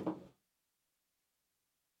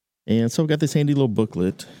 And so we've got this handy little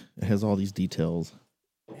booklet. It has all these details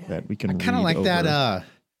that we can Kind of read like that. over.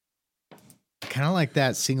 Kind of like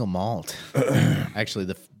that single malt.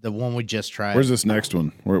 Actually, the one we just tried. Where's this next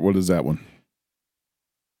one? What is that one?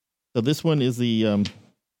 So this one is the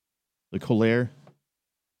Colère.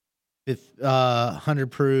 100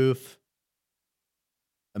 proof.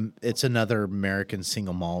 It's another American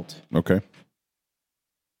single malt. Okay.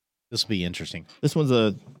 This will be interesting. This one's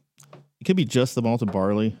it could be just the malted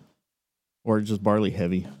barley or just barley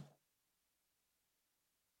heavy.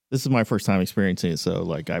 This is my first time experiencing it, so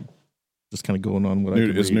I'm just kind of going on what I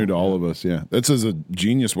can It's read. new to all of us, yeah. This is a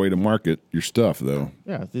genius way to market your stuff, though.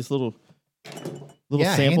 Yeah, this little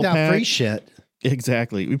Yeah, sample hand out pack. free shit.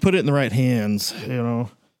 Exactly. We put it in the right hands,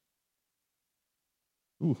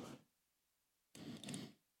 Ooh.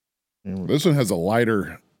 This one has a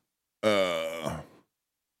lighter,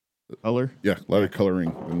 Color. lighter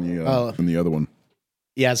coloring than the other one.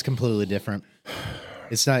 Yeah, it's completely different.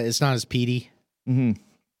 It's not as peaty. Mm-hmm.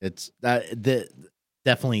 It's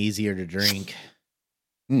definitely easier to drink.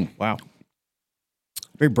 Wow.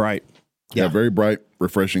 Very bright. Yeah, Yeah. very bright,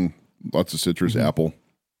 refreshing, lots of citrus, apple.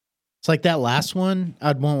 It's like that last one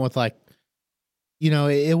I'd want with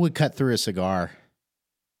it would cut through a cigar.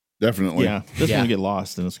 Definitely. Yeah. This Yeah. one would get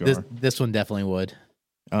lost in a cigar. This one definitely would.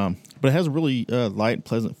 But it has a really light,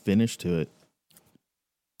 pleasant finish to it.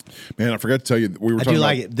 Man, I forgot to tell you, we were I talking do about,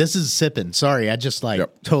 like it. This is sipping. Sorry, I just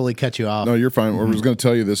Yep. totally cut you off. No, you're fine. I was going to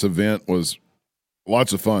tell you this event was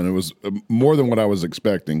lots of fun. It was more than what I was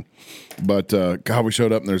expecting. But, God, we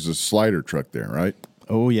showed up and there's a slider truck there, right?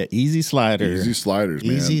 Oh yeah, easy sliders. Easy sliders,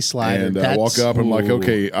 man. Easy slider. And I walk up, I'm like, Ooh.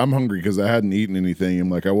 okay, I'm hungry because I hadn't eaten anything. I'm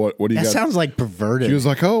like, what do you That got? sounds like perverted. She was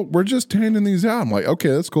like, oh, we're just handing these out. I'm like, okay,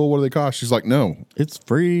 that's cool. What do they cost? She's like, no, It's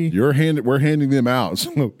free. we're handing them out.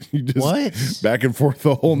 So you just What? back and forth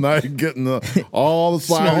the whole night, getting all the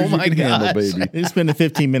sliders Oh my you can handle, gosh. baby. You spend the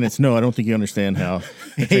 15 minutes. No, I don't think you understand how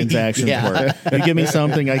transactions Yeah. work. You give me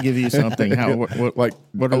something, I give you something. How? What? Like,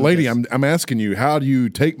 What a are lady, this? I'm asking you, how do you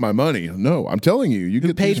take my money? No, I'm telling you, you Who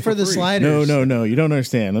get paid these for the free. sliders? No, you don't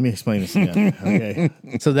understand. Let me explain this again. Okay.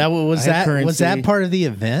 So that was I have was that currency. part of the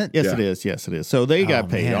event? Yes, Yeah. it is. Yes, it is. So they got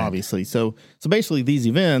paid, man. obviously. So basically, these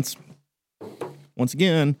events, once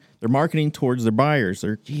again, they're marketing towards their buyers,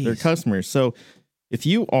 their customers. So if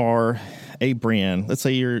you are a brand, let's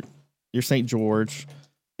say you're St. George,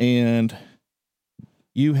 and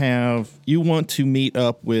you want to meet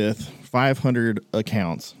up with 500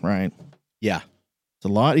 accounts, right? Yeah. It's a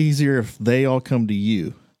lot easier if they all come to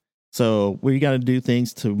you. So we got to do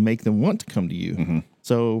things to make them want to come to you. Mm-hmm.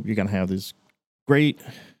 So you're going to have this great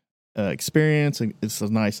experience. It's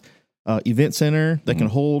a nice event center that can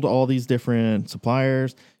hold all these different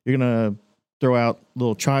suppliers. You're going to throw out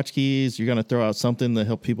little tchotchkes. You're going to throw out something to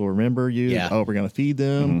help people remember you. Yeah. Oh, we're going to feed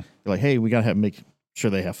them. You're like, hey, we got to make sure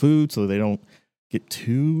they have food so they don't get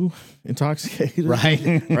too intoxicated.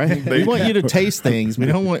 Right. Right. We want you to taste things. You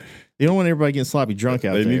don't want everybody getting sloppy drunk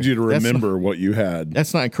out They there. need you to That's remember what you had.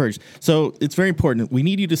 That's not encouraged. So it's very important. We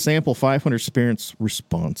need you to sample 500 spirits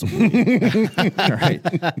responsibly. All right.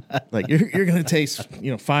 Like you're going to taste,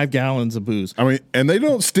 5 gallons of booze I mean, and they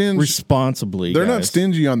don't stinge. responsibly. They're not guys.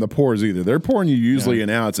 stingy on the pours either. They're pouring you usually an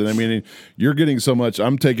ounce. And I mean, you're getting so much.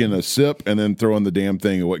 I'm taking a sip and then throwing the damn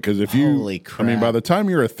thing away. Because if you, Holy I mean, by crap. the time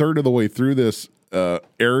you're a third of the way through this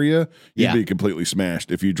area, you'd Yeah. be completely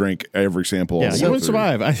smashed if you drank every sample. all Yeah, the you way wouldn't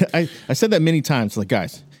through. survive. I said that many times. Like,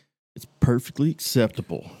 guys, it's perfectly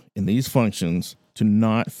acceptable in these functions to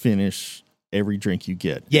not finish every drink you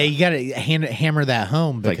get. Yeah, you got to hammer that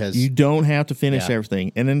home Like, because you don't have to finish Yeah.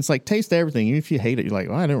 everything. And then it's like, taste everything. Even if you hate it, you're like,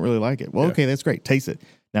 well, I don't really like it. Well, okay, that's great. Taste it.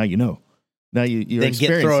 Now you know. Now you're Then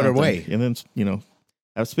throw it something. away. And then,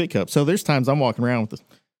 have a spit cup. So there's times I'm walking around with this.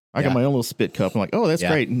 I got Yeah. my own little spit cup. I'm like, oh, that's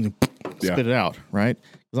Yeah. great. And Yeah. spit it out, right?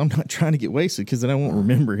 Because I'm not trying to get wasted because then I won't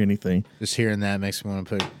remember anything. just hearing that makes me want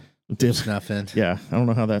to put Dip. snuff in. Yeah, I don't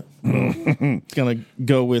know how that it's gonna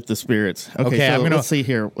go with the spirits. Okay, Okay, so I'm gonna- let's see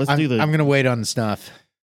here. Let's I'm do the. going to wait on the snuff.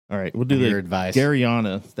 All right, we'll do on the your advice.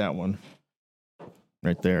 Garyana. That one,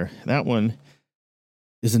 right there. That one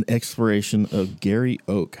is an exploration of Gary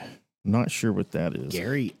Oak. I'm not sure what that is.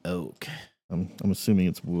 Gary Oak. I'm assuming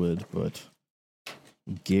it's wood, but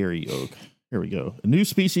Gary Oak. Here we go. A new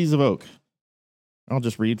species of oak. I'll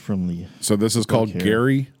just read from the So this is called here.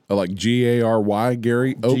 Gary, like Gary,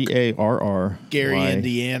 Gary Oak. Garr. Gary,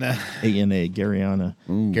 Indiana. ANA, Garyana.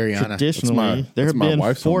 Garyana. Traditionally, there that's have my been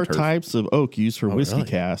wife's 4 home turf. types of oak used for whiskey really?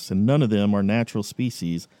 casks, and none of them are natural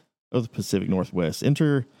species of the Pacific Northwest.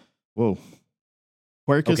 Enter, Quercus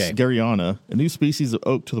Okay. Garyana, a new species of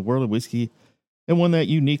oak to the world of whiskey, and one that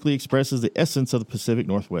uniquely expresses the essence of the Pacific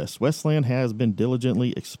Northwest. Westland has been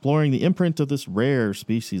diligently exploring the imprint of this rare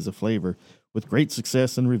species of flavor, with great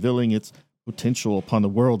success in revealing its potential upon the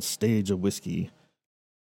world stage of whiskey.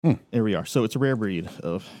 There we are. So it's a rare breed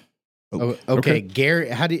of oak. Oh, okay. Gary,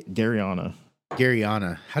 how do you, Garyana.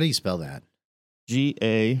 Garyana. How do you spell that?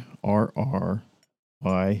 Garryana,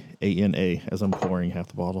 as I'm pouring half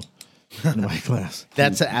the bottle into my glass.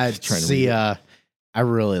 That's trying to see. read I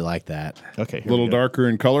really like that. Okay, A here little we go. darker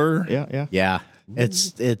in color. Yeah. Yeah,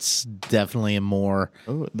 it's definitely a more.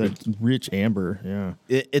 Oh, that rich amber. Yeah.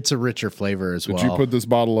 It's a richer flavor as Did well. you put this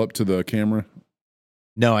bottle up to the camera?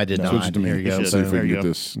 No, I did No. not. Switch it to me. Here you go. You should. See if we There can you get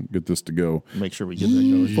go. get this to go. Make sure we get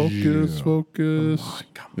that going. Focus.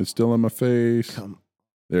 It's still in my face.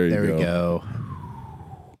 There you There go. we go.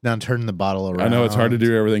 Now turn the bottle around. I know it's hard to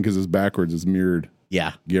do everything because it's backwards. It's mirrored.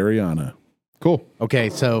 Yeah. Garyana. Cool. Okay,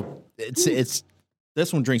 so it's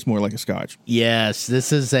This one drinks more like a scotch. yes,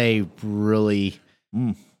 this is a really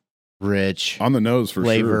rich On the nose for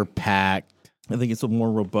flavor sure. packed. I think it's a more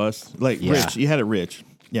robust. Like Yeah. rich. You had it rich.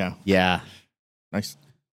 Yeah. Yeah. Nice.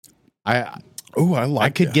 I Oh, I like I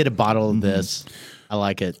could that. get a bottle of this. I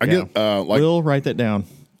like it. I get like we'll write that down.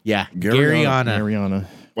 Yeah. Garyana. Garyana.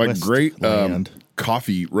 Garyana. great Westland.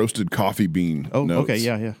 coffee, roasted coffee bean. Oh, notes. okay.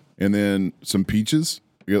 Yeah. And then some peaches.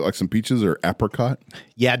 You get like some peaches or apricot.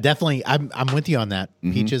 Yeah, definitely. I'm with you on that.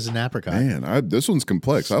 Peaches and apricot. Man, this one's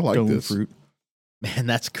complex. I like Stone this. fruit. Man,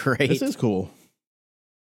 that's great. This is cool.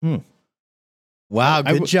 Wow,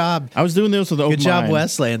 good job. I was doing this with the open Good job, mind.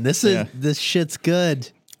 Westland. This shit's good.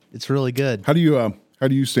 It's really good. How do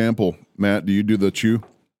you sample, Matt? Do you do the chew?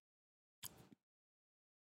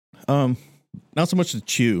 Not so much to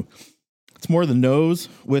chew. It's more the nose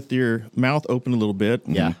with your mouth open a little bit.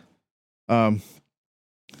 Yeah.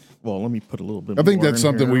 Well, let me put a little bit. I think more that's in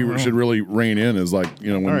something here. we should really rein in. Is like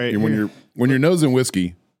when All right, when you're nosing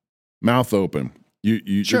whiskey, mouth open.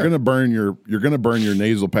 You're gonna burn your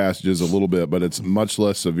nasal passages a little bit, but it's much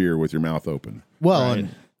less severe with your mouth open. Well, Right.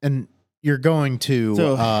 and you're going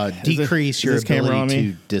to decrease your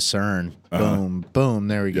ability to discern. Boom, boom.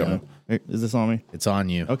 There we go. Is this on me? It's on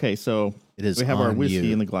you. Okay, so It is. we have our on whiskey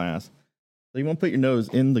you. in the glass. So you want to put your nose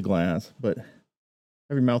in the glass, but have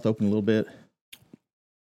your mouth open a little bit.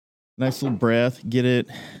 Nice little breath. Get it.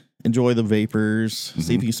 Enjoy the vapors.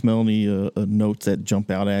 See if you smell any notes that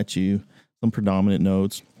jump out at you. Some predominant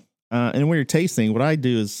notes. And when you're tasting, what I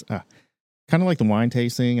do is kind of like the wine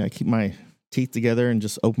tasting. I keep my teeth together and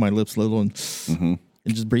just open my lips a little and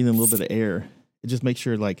just breathe in a little bit of air. It just makes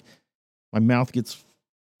sure like my mouth gets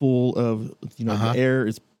full of, the air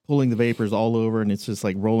is pulling the vapors all over and it's just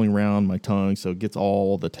like rolling around my tongue. So it gets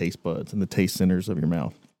all the taste buds and the taste centers of your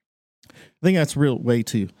mouth. I think that's a real way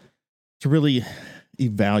to really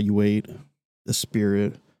evaluate the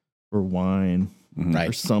spirit or wine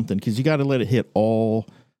or something, because you got to let it hit all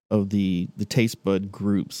of the taste bud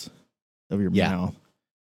groups of your mouth.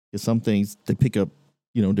 Because some things they pick up,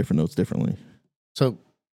 different notes differently. So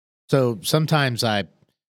sometimes I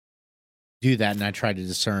do that and I try to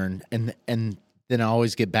discern, and then I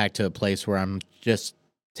always get back to a place where I'm just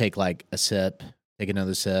take like a sip, take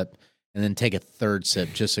another sip, and then take a third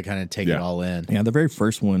sip just to kind of take it all in. Yeah, the very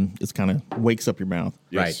first one is kind of wakes up your mouth.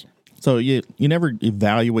 Yes. Right. So you never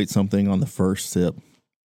evaluate something on the first sip.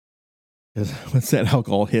 Because once that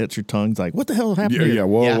alcohol hits your tongue's like, what the hell happened here? Yeah.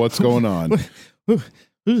 Whoa, what's going on? What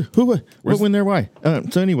went there? Why?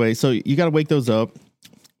 So anyway, so you got to wake those up.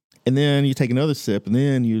 And then you take another sip, and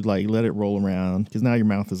then you like let it roll around, because now your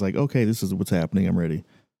mouth is like, okay, this is what's happening. I'm ready.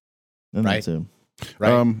 And that's it.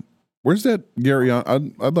 Right. Where's that, Gary?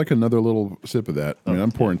 I'd like another little sip of that. I mean,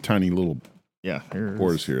 I'm pouring tiny little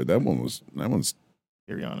pours here. That one's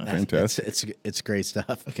Carry on. fantastic. It's great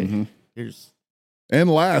stuff. Okay. Here's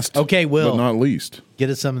And last, Okay, Will, but not least,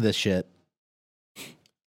 get us some of this shit.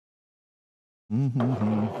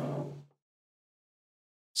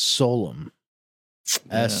 Solum.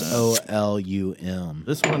 SOLUM.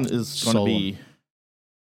 this one is going to be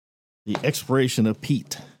the exploration of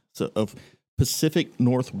peat, so of Pacific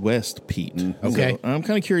Northwest peat. Okay. So I'm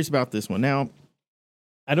kind of curious about this one. Now,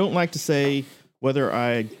 I don't like to say whether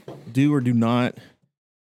I do or do not.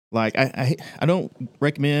 Like, I don't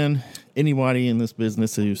recommend anybody in this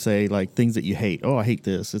business to say like things that you hate. Oh, I hate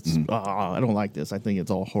this. It's I don't like this. I think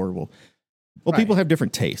it's all horrible. Well, people have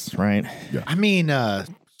different tastes, right? Yeah. I mean,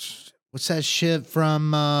 what's that shit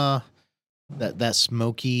from that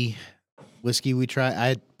smoky whiskey we try?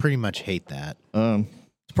 I pretty much hate that.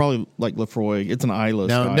 It's probably like Lefroy. It's an Isla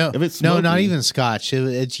Scotch. No, If it's no, not smoky- even Scotch.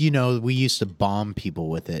 It's we used to bomb people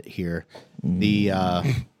with it here. The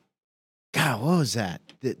God, what was that?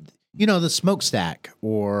 The smokestack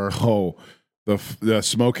or the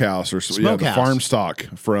smokehouse or the Smokehouse. farm stock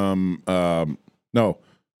from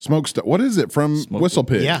smokestock. What is it from Whistle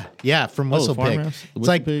Pig? yeah, from Oh, Whistle the Pig. farmhouse? The It's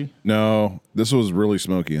Whistle like Pig? No, this was really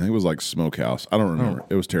smoky. I think it was like smokehouse. I don't remember.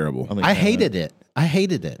 It was terrible. think I hated it. I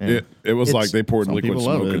hated it. It was like they poured some liquid people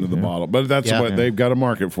love smoke it, into the yeah. bottle, but that's what they've got a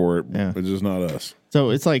market for it. Yeah. It's just not us.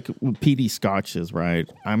 So it's like peaty scotches, right?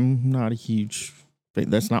 I'm not a huge.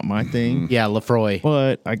 That's not my thing. Yeah, Lefroy.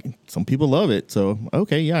 But some people love it. So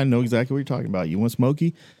okay, yeah, I know exactly what you're talking about. You want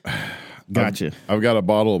smoky? Gotcha. I've got a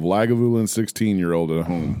bottle of Lagavulin 16-year-old at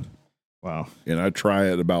home. Wow. And I try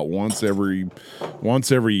it about once every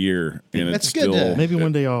year, and That's it's good still Maybe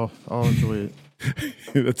one day I'll enjoy it.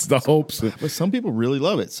 it's the hopes. But some people really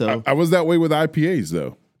love it. So I was that way with IPAs,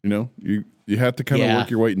 though. You have to kind of work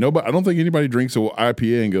your way. Nobody, I don't think anybody drinks an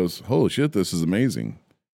IPA and goes, "Holy shit, this is amazing."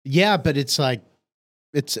 Yeah, but it's like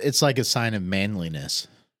it's like a sign of manliness.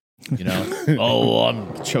 Oh,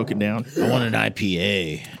 I'm choke it down. I want an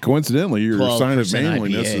IPA. Coincidentally, your sign of 12%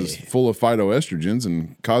 manliness IPA. is full of phytoestrogens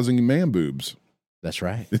and causing man boobs. That's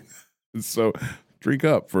right. So drink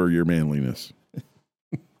up for your manliness.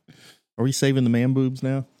 Are we saving the man boobs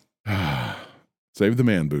now? Save the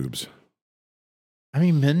man boobs. I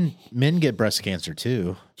mean, men get breast cancer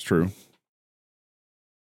too. It's true.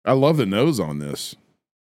 I love the nose on this.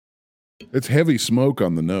 It's heavy smoke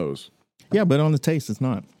on the nose. Yeah, but on the taste, it's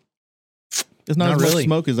not. It's not as really. much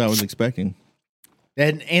smoke as I was expecting.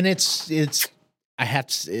 And it's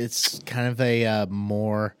kind of a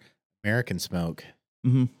more American smoke.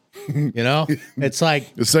 Mm-hmm. It's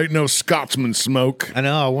like This ain't no Scotsman smoke. I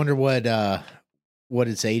know. I wonder what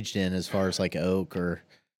it's aged in as far as like oak or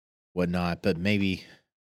whatnot. But maybe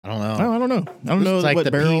I don't know. I don't know. I don't know It's like what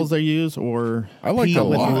the barrels they use, or I like Peat that a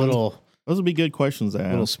with a lot. those would be good questions to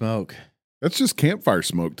little ask. smoke. That's just campfire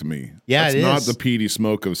smoke to me. Yeah, That's it not is. the peaty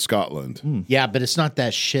smoke of Scotland. Yeah, but it's not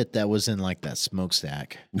that shit that was in like that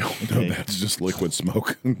smokestack. No, that's just liquid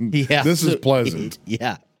smoke. Yeah. This is pleasant.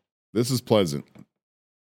 Yeah. This is pleasant.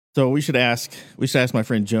 So we should ask my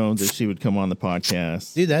friend Jones if she would come on the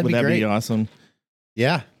podcast. Dude, that'd would be that great. be awesome?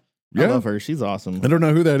 Yeah. I Yeah. love her. She's awesome. I don't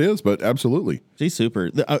know who that is, but absolutely. She's super.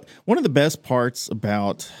 One of the best parts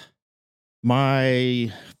about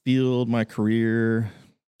my field, my career,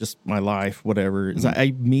 just my life, whatever, is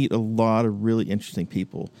I meet a lot of really interesting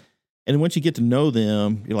people. And once you get to know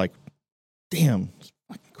them, you're like, damn,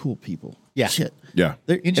 fucking cool people. Yeah. Shit. Yeah.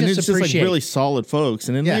 And just it's just like appreciate- really solid folks.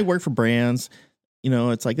 And then Yeah. they work for brands. You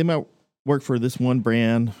know, it's like they might work for this one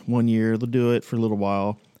brand 1 year. They'll do it for a little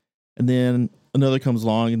while. And then another comes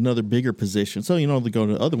along, another bigger position. So, you know, they go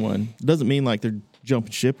to the other one. It doesn't mean like they're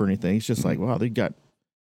jumping ship or anything. It's just like, wow, they got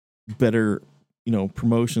better, you know,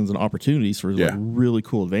 promotions and opportunities for like really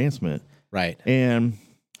cool advancement. Right. And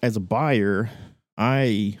as a buyer,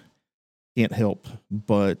 I can't help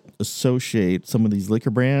but associate some of these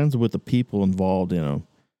liquor brands with the people involved in them.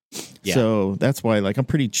 Yeah. So that's why, like, I'm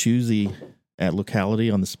pretty choosy at locality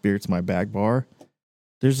on the spirits in my back bar.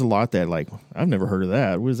 There's a lot that, like, I've never heard of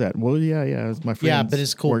that. What is that? Well, yeah, it's my friend. Yeah, but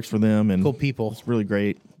it's cool. Works for them, and Cool people. it's really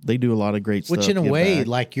great. They do a lot of great stuff. Which in a give way, back.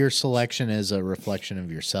 like your selection is a reflection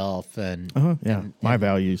of yourself. And yeah, my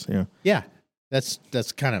values. Yeah, yeah, that's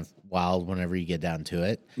kind of wild whenever you get down to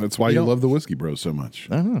it. That's why you love the Whiskey Bros so much.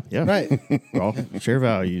 yeah, Right. We all share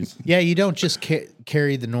values. Yeah, you don't just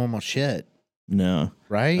carry the normal shit, No,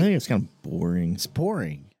 right? I think it's kind of boring. It's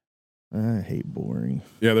boring. I hate boring.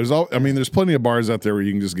 Yeah, there's plenty of bars out there where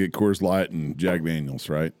you can just get Coors Light and Jack Daniels,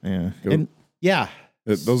 right? Yeah, Go- Yeah.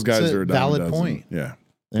 Those guys It's a are a dime valid a dozen. point. Yeah.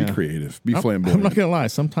 Yeah. Be creative. Be I'm flamboyant. not gonna lie.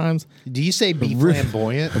 Sometimes Do you say be Really-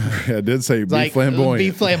 flamboyant? Yeah, I did say be Like, flamboyant.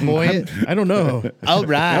 Be flamboyant. I don't know. All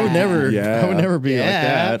right. I would never. Yeah. I would never be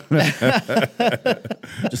Yeah. like that.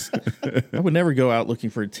 I would never go out looking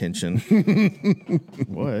for attention.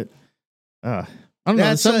 What? I don't know. There's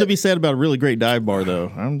That's something to be said about a really great dive bar,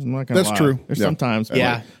 though. I'm not gonna. That's lie. true. There's Yeah. sometimes.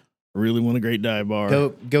 Yeah. like, I really want a great dive bar.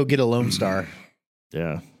 Go get a Lone Star.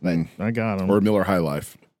 Yeah, Mm. I got them. Or Miller High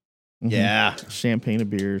Life. Yeah. Champagne of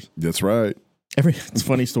beers. That's right. It's a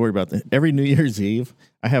funny story about that. Every New Year's Eve,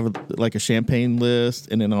 I have like a champagne list,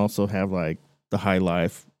 and then also have like the High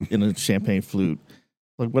Life in a champagne flute.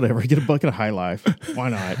 Like, whatever, get a bucket of High Life. Why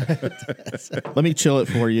not? Let me chill it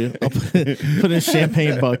for you. I'll put in a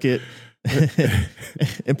champagne bucket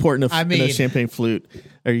and pour it in a champagne flute.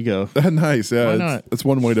 There you go. Nice. Yeah, Why not? it's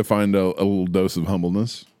one way to find a little dose of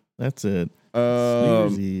humbleness. That's it. New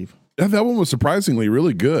Year's Eve. Yeah, that one was surprisingly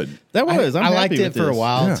really good. That was. I liked it for a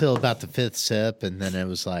while Yeah. until about the fifth sip, and then it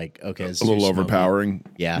was like, okay, it's A little too smoky. overpowering.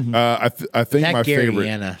 Yeah. I think That my favorite,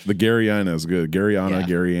 Garyana. the Garyana is good. Garyana, Yeah.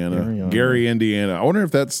 Garyana, Gary, Indiana. I wonder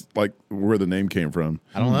if that's like where the name came from.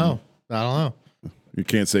 I don't know. I don't know. You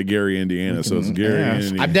can't say Gary, Indiana, so it's Gary, ask.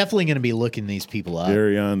 Indiana. I'm definitely going to be looking these people up.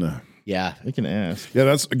 Garyana. Yeah. We can ask. Yeah,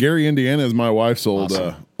 that's Gary, Indiana is my wife's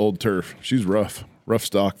Awesome. old turf. She's rough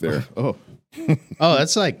stock there. Oh, Oh,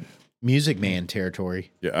 that's like Music Man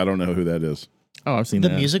territory. Yeah, I don't know who that is. I've seen The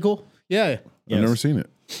that. musical? Yeah. Yes. I've never seen it.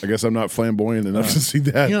 I guess I'm not flamboyant enough to see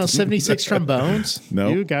that. You know, 76 trombones? no.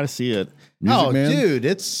 You got to see it. Music Oh, Man? dude,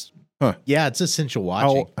 it's Huh. yeah, it's essential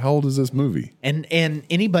watching. How old is this movie? And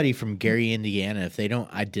anybody from Gary, Indiana, if they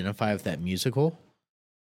don't identify with that musical,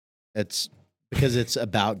 it's because it's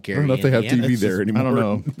about Gary. I don't know if they have Indiana. TV It's there just- anymore. I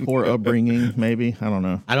don't know. Poor upbringing, maybe. I don't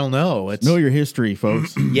know. I don't know. It's Know your history,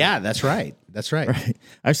 folks. yeah, that's right. That's right. Right.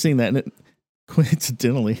 I've seen that. And it,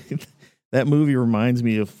 coincidentally, that movie reminds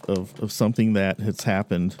me of something that has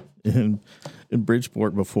happened in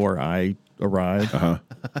Bridgeport before I arrived.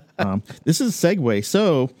 This is a segue.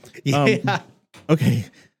 So, Yeah. okay.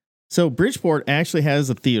 So Bridgeport actually has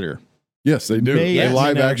a theater. Yes, they do. May A or may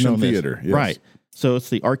live not have action known this. theater. Yes. Right. So it's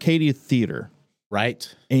the Arcadia Theater.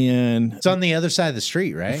 Right. And It's on the other side of the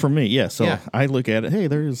street, right? for me, yeah. So Yeah. I look at it, hey,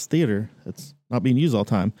 there's theater. It's not being used all the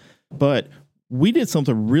time. But we did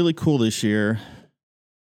something really cool this year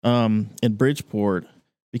in Bridgeport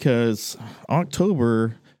because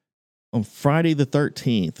October, on Friday the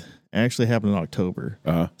 13th, actually happened in October.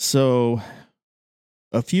 So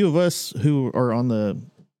a few of us who are on the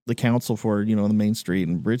council for, the Main Street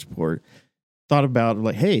in Bridgeport thought about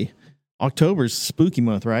like, hey, October's spooky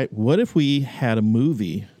month, right? What if we had a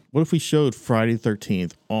movie? What if we showed Friday the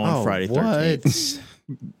 13th on Friday the 13th?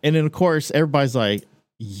 And then, of course, everybody's like,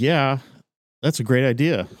 yeah, that's a great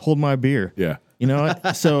idea. Hold my beer. Yeah. You know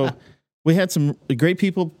what? So we had some great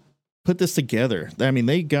people put this together. I mean,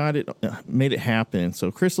 they got it, made it happen.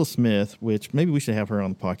 So Crystal Smith, which maybe we should have her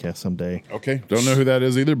on the podcast someday. Okay. Don't know who that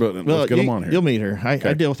is either, but let's get them on here. You'll meet her. I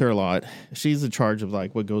deal with her a lot. She's in charge of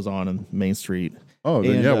like what goes on in Main Street. Oh,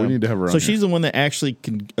 then, and, we need to have her on. So here. she's the one that actually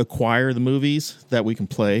can acquire the movies that we can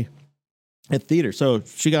play at theater. So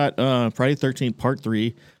she got Friday the 13th Part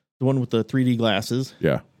 3, the one with the 3D glasses.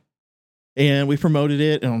 Yeah. And we promoted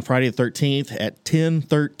it on Friday the 13th at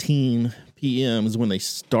 10:13 p.m. is when they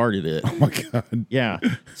started it. Oh my God. Yeah.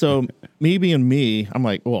 So me being me, I'm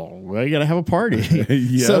like, well, we got to have a party.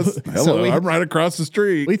 Yes. Hello. I'm right across the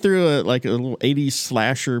street. We threw a little 80s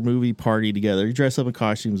slasher movie party together. You dress up in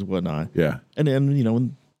costumes and whatnot. Yeah. And then,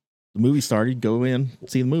 when the movie started, go in,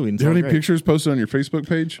 see the movie. And do you have any pictures posted on your Facebook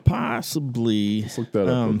page? Possibly. Let's look that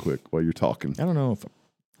up real quick while you're talking. I don't know if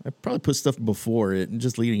I probably put stuff before it and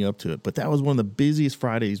just leading up to it, but that was one of the busiest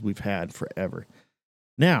Fridays we've had forever.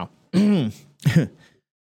 Now,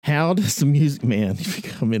 how does the Music Man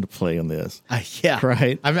come into play on this? Yeah,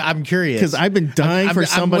 right. I'm curious because I've been dying for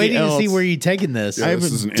somebody I'm waiting else. to see where you're taking this. Yeah,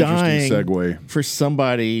 this is an interesting segue for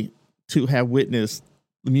somebody to have witnessed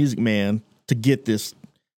the Music Man to get this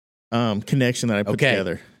connection that I put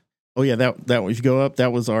together. Oh yeah, that if you go up,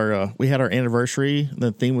 that was our we had our anniversary.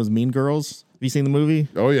 The theme was Mean Girls. Have you seen the movie?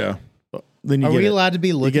 Oh yeah. Then are we allowed to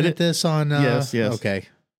be looking at this on? Yes. Okay.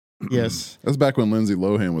 Yes. That's back when Lindsay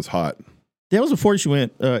Lohan was hot. That was before she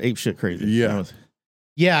went ape shit crazy. Yeah.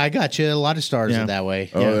 Yeah, I got you. A lot of stars are that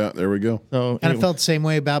way. Oh yeah, there we go. So kind of felt the same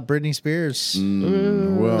way about Britney Spears.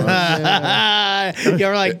 Well,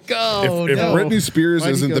 you're like, go. If Britney Spears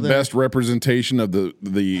isn't the best representation of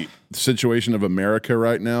the situation of America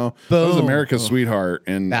right now, that was America's sweetheart,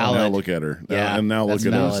 and now look at her. Yeah, and now look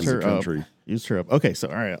at us as a country. Used her up. Okay, so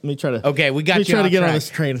all right, let me try to. Okay, we got you. Try to get on this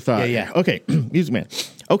train of thought. Yeah. Okay, Music Man.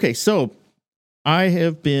 Okay, so I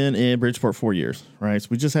have been in Bridgeport 4 years, right? So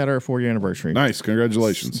we just had our 4-year anniversary. Nice.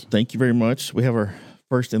 Congratulations. Thank you very much. We have our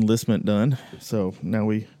first enlistment done. So now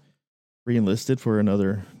we re-enlisted for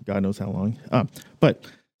another God knows how long. But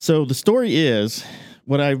so the story is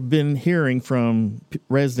what I've been hearing from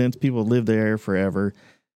residents, people who live there forever.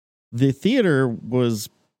 The theater was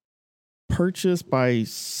purchased by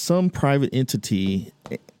some private entity,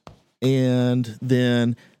 and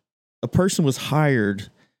then a person was hired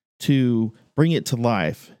to bring it to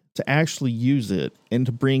life, to actually use it, and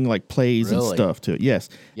to bring like plays and stuff to it. Yes.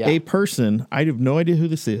 Yeah. A person, I have no idea who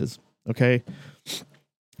this is. Okay.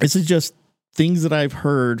 This is just things that I've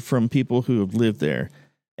heard from people who have lived there.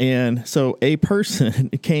 And so a person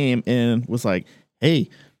came and was like, hey,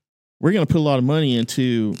 we're going to put a lot of money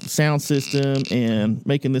into sound system and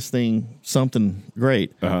making this thing something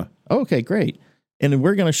great. Uh-huh. Okay, great. And then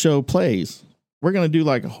we're going to show plays. We're going to do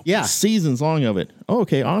like seasons long of it.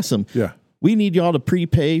 Okay, awesome. Yeah. We need y'all to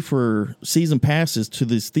prepay for season passes to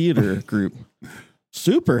this theater group.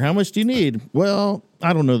 Super. How much do you need? Well,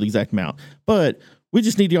 I don't know the exact amount, but we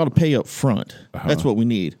just need y'all to pay up front. Uh-huh. That's what we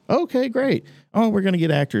need. Okay, great. Oh, we're going to get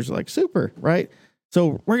actors. Like, super, right?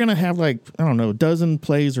 So we're going to have like, I don't know, a dozen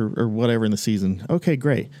plays or whatever in the season. Okay,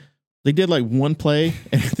 great. They did like one play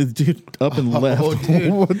and the dude up and left. Oh,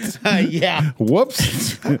 dude. Yeah.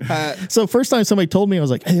 Whoops. So first time somebody told me, I was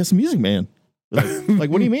like, hey, that's a Music Man. Like,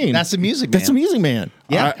 what do you mean? That's a Music Man. That's a Music Man.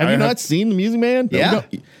 Yeah. Have you not seen the Music Man?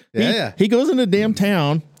 Yeah. He goes into the damn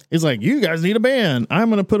town. He's like, you guys need a band. I'm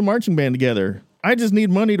going to put a marching band together. I just need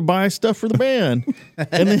money to buy stuff for the band.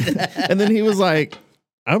 and then he was like,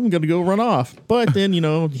 I'm going to go run off. But then,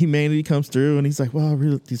 humanity comes through and he's like, well,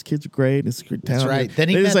 really, these kids are great. It's a great town. That's right. Then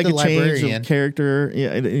he met like the a change librarian. of character.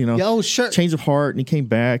 Yeah, oh, sure. Change of heart. And he came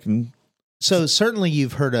back. And so certainly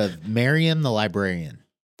you've heard of Marion the librarian.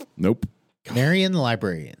 Nope. Marion the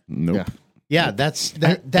librarian. Nope. Yeah, that's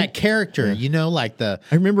that character, like the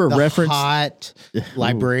I remember the a reference hot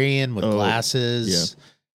librarian with glasses.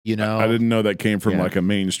 I didn't know that came from like a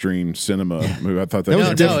mainstream cinema movie. I thought that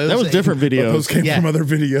was different videos. Those came from other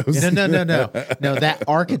videos. No, that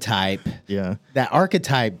archetype. Yeah. That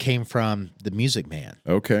archetype came from the Music Man.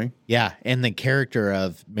 Okay. Yeah, and the character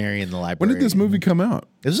of Marion the librarian. When did this movie come out?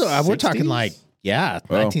 We're talking like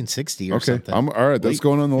 1960 or something. All right, that's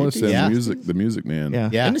going on the list. Yeah. The Music Man.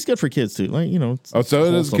 Yeah. And it's good for kids too. Like, so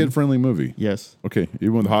it is a kid-friendly movie. Yes. Okay,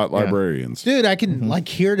 even with hot librarians. Dude, I can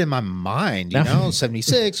hear it in my mind,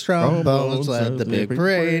 76 trombones led the big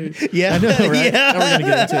parade. Yeah. I know, right? Now we're going to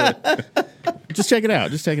get into it. Just check it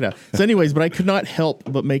out. So anyways, but I could not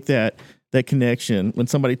help but make that connection when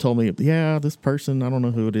somebody told me, this person, I don't know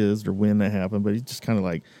who it is or when that happened, but he just kind of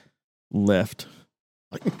like left.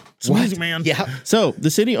 Like, it's Music Man. Yeah. So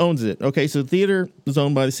the city owns it. Okay, so the theater is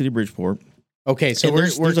owned by the city of Bridgeport. Okay, so And we're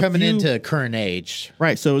there's a coming few- into current age.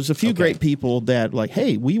 Right. So there's a few Okay. great people that like,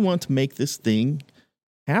 hey, we want to make this thing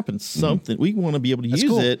happen. Something we want to be able to That's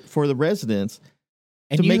use cool. it for the residents.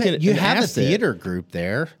 And to you, make it you an have asset. a theater group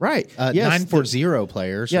there. Right. Yes. 940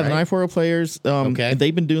 players. Yeah, right? the 940 players. Okay. And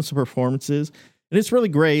they've been doing some performances, and it's really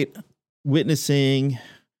great witnessing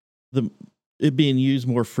it being used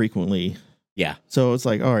more frequently. Yeah. So it's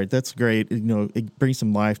like, all right, that's great. You know, it brings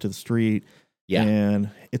some life to the street. Yeah. And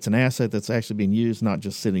it's an asset that's actually being used, not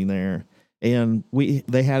just sitting there. And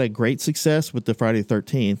they had a great success with the Friday the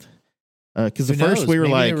 13th. Because Who at first knows? we were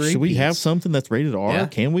Maybe like, it should we have repeats. something that's rated R? Yeah.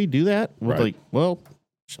 Can we do that? We're Right. like, well,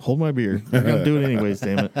 hold my beer. We're going to do it anyways,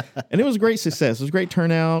 damn it. And it was a great success. It was a great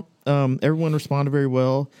turnout. Everyone responded very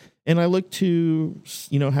well. And I look to,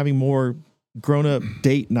 having more grown-up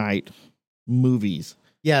date night movies.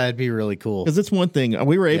 Yeah, it'd be really cool. Because it's one thing.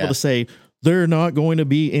 We were able Yeah. to say, there are not going to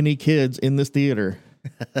be any kids in this theater.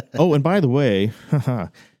 Oh, and by the way,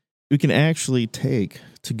 we can actually take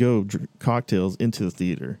to-go cocktails into the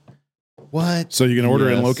theater. What? So you can order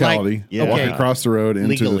in Yes. locality, Like- walk okay. across the road into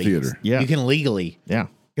Legally. the theater. Yeah. You can legally. Yeah.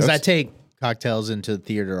 Because I That's- take cocktails into the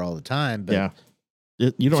theater all the time. But Yeah.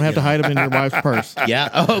 You don't have to hide them in your wife's purse.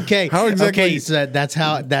 Yeah. Okay. How exactly- Okay. So that's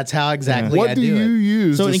how exactly What I do do you it.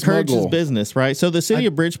 use So to it encourages smuggle? business, right? So the city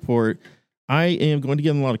of Bridgeport, I am going to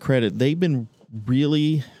give them a lot of credit. They've been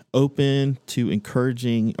really open to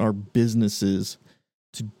encouraging our businesses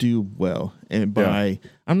to do well. And by,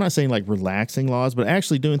 I'm not saying like relaxing laws, but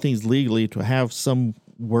actually doing things legally to have some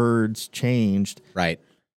words changed Right.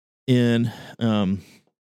 in,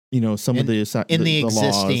 some of the In the laws.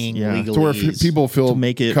 existing Yeah. legal To where people feel To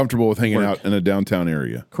make it comfortable with hanging work. out in a downtown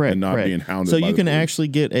area, Correct. and not correct. being hounded. So by you the can police. actually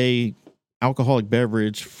get a alcoholic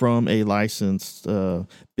beverage from a licensed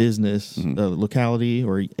business locality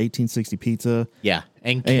or 1860 Pizza. Yeah.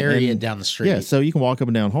 And carry and- it down the street. Yeah, so you can walk up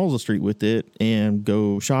and down Halsell Street with it and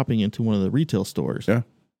go shopping into one of the retail stores. Yeah.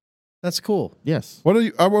 That's cool. Yes. What are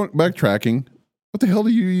you? I want backtracking. What the hell do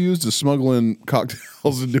you use to smuggle in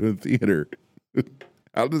cocktails into a theater?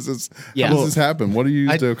 How does this? Yeah. How does Well, this happen? What do you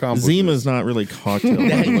use to accomplish? Zima's not really cocktail.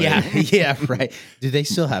 Yeah. Right. Do they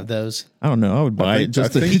still have those? I don't know. I would buy I it think,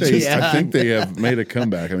 just I to think they, Yeah. I think they have made a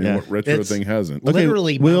comeback. I mean, Yeah. what retro It's- thing hasn't? Okay.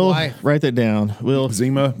 Literally, my Will, wife- write that down. Will,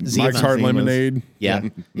 Zima, Zima. Mike's Hard Zimas. Lemonade. Yeah.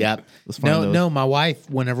 Yeah. Let's find those. No, my wife,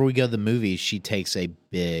 whenever we go to the movies, she takes a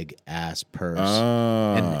big ass purse.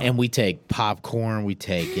 Ah. And we take popcorn, we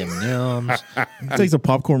take M&Ms. it takes a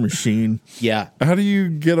popcorn machine. Yeah. How do you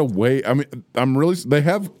get away? I mean, they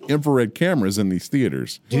have infrared cameras in these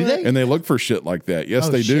theaters. Do they? And they look for shit like that. Yes,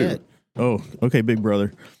 Oh, they shit. do. Oh, okay, big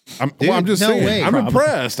brother. I'm Dude, just no saying. way. I'm Probably.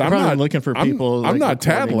 impressed. They're I'm probably not looking for I'm- people, I'm like, not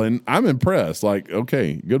recording. tattling. I'm impressed. Like,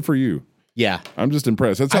 okay, good for you. Yeah. I'm just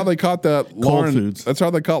impressed. That's how they caught that Lauren. Foods. That's how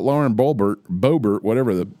they caught Lauren Boebert,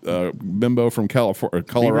 whatever the bimbo from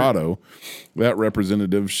Colorado, that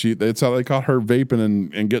representative. That's how they caught her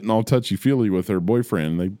vaping and getting all touchy feely with her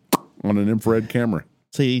boyfriend. They on an infrared camera.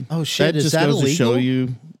 See, Oh, shit, that is just that goes to show illegal?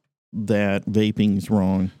 you that vaping's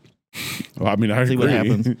wrong. Well, I mean, I See agree. what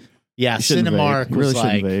happens. Yeah. shouldn't Cinemark vape. You really was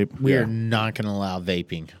shouldn't like, vape. we Yeah. are not going to allow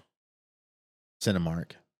vaping.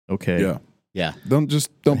 Cinemark. Okay. Yeah, Yeah. don't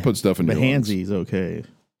put stuff in But your lungs. handsy's okay.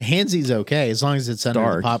 Handsy's okay as long as it's under the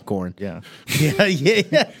Dark. popcorn. Yeah. Yeah.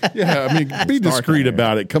 Yeah. Yeah, I mean, be dark discreet in there.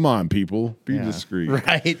 about it. Come on, people, be Yeah. discreet.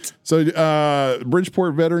 Right. So,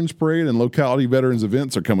 Bridgeport Veterans Parade and locality veterans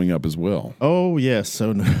events are coming up as well. Oh yes.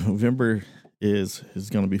 So November is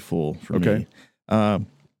going to be full for Okay. me.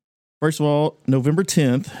 First of all, November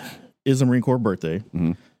 10th is a Marine Corps birthday.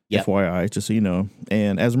 Yep. FYI, just so you know.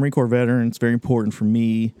 And as a Marine Corps veteran, it's very important for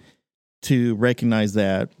me to recognize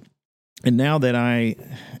that. And now that I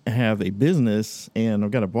have a business and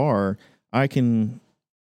I've got a bar, I can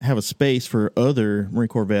have a space for other Marine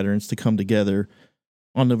Corps veterans to come together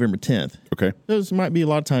on November 10th. Okay. There might be a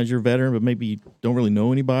lot of times you're a veteran, but maybe you don't really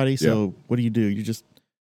know anybody. So what do? You're just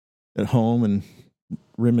at home and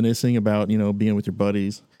reminiscing about, being with your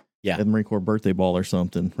buddies Yeah. at the Marine Corps birthday ball or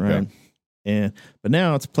something, right? But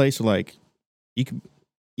now it's a place where like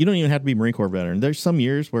you don't even have to be a Marine Corps veteran. There's some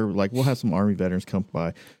years where like we'll have some Army veterans come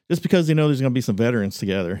by just because there's going to be some veterans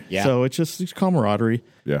together. Yeah. So it's camaraderie.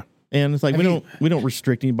 Yeah. And it's like Have we don't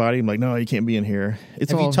restrict anybody. I'm like, no, you can't be in here.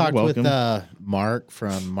 It's Have all you talked welcome. with Mark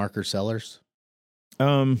from Marker Sellers?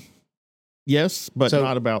 Yes, but So-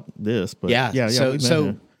 not about this. But Yeah. we've met So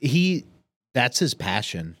him. that's his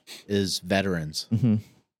passion is veterans. Mhm.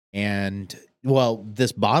 And well,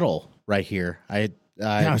 this bottle right here, I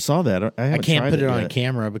Yeah, I saw that. I I haven't can't tried put it on yet.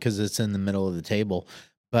 camera because it's in the middle of the table.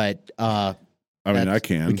 But I mean, I That's-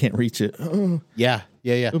 can. We can't reach it. Oh, yeah.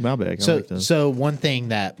 my bag. I So like those. so one thing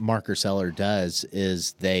that Marker Seller does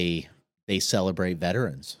is they they celebrate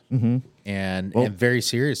veterans, and Well, very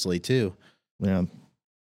seriously too. Yeah.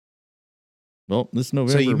 Well, this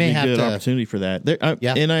November you may would be a have good to- opportunity for that.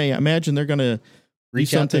 Yeah. And I imagine they're going to do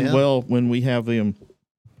Reach out to something him. well when we have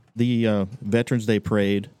the Veterans Day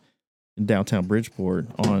Parade in downtown Bridgeport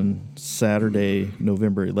on Saturday,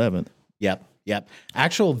 November 11th. Yep.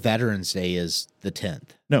 Actual Veterans Day is the 10th.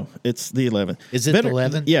 No, it's the 11th. Is it the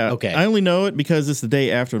 11th? Yeah. Okay. I only know it because it's the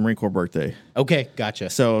day after the Marine Corps birthday. Okay, gotcha.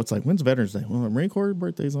 So it's like, when's Veterans Day? Well, the Marine Corps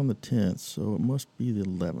birthday is on the 10th, so it must be the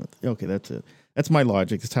 11th. Okay, that's it. That's my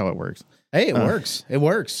logic. That's how it works. Hey, it works. It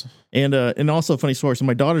works. And also, funny story. So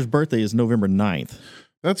my daughter's birthday is November 9th.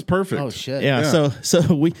 That's perfect. Oh shit. Yeah.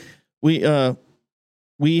 So we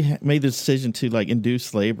made the decision to like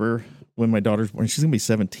induce labor when my daughter's born. She's gonna be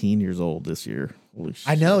 17 years old this year. Holy shit.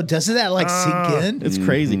 I know. Doesn't that like sink in? It's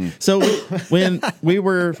crazy. So when we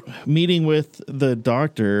were meeting with the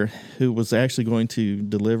doctor who was actually going to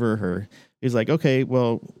deliver her, he's like, okay,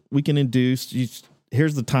 well, we can induce.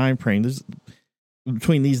 Here's the time frame.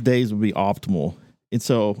 Between these days would be optimal.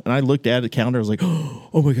 And I looked at the calendar. I was like,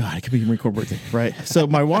 oh my God, it could be Marine Corps birthday, right? So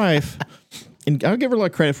my wife, and I'll give her a lot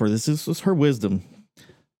of credit for this. This was her wisdom.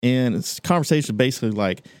 And it's a conversation basically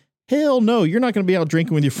like, hell no, you're not going to be out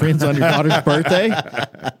drinking with your friends on your daughter's birthday.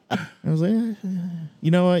 I was like,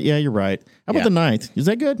 you know what? Yeah, you're right. How about the 9th? Is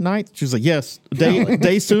that good? 9th? She was like, yes. A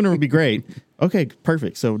day sooner would be great. Okay,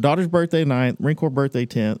 perfect. So daughter's birthday 9th, Marine Corps birthday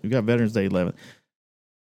 10th. We got Veterans Day 11th.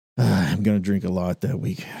 I'm going to drink a lot that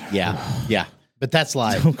week. Yeah. But that's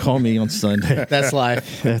live. Don't call me on Sunday. That's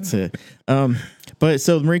live. That's it. But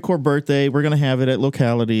so the Marine Corps birthday, we're going to have it at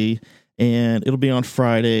locality, and it'll be on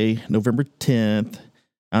Friday, November 10th.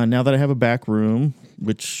 Now that I have a back room,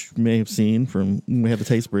 which you may have seen from when we had the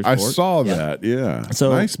Taste Bridgeport. I saw that. Yeah.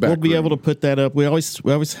 So nice back we'll be room. able to put that up. We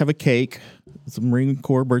always have a cake. It's a Marine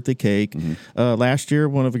Corps birthday cake. Last year,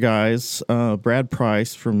 one of the guys, Brad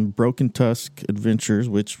Price from Broken Tusk Adventures,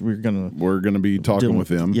 which we're gonna be talking with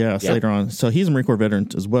him. Yes, later on. So he's a Marine Corps veteran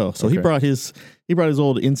as well. So he brought his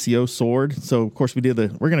old NCO sword. So of course we're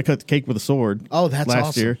gonna cut the cake with a sword. Oh, that's last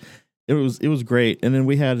awesome. year. It was great. And then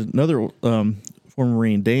we had another former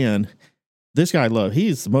Marine, Dan. This guy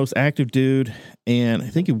he's the most active dude, and I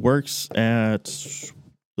think he works at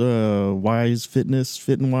Wise Fitness,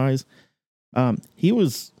 Fit and Wise. He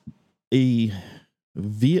was a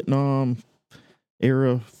Vietnam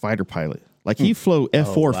era fighter pilot. Like he flew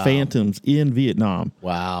F-4 wow. Phantoms in Vietnam.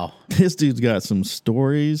 Wow. This dude's got some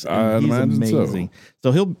stories. And he's amazing.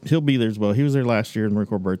 So he'll be there as well. He was there last year in Marine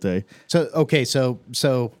Corps birthday.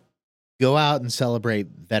 So go out and celebrate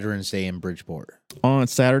Veterans Day in Bridgeport On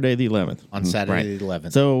Saturday the 11th. on Saturday the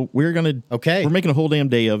 11th. So we're making a whole damn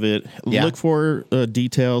day of it. Yeah. Look for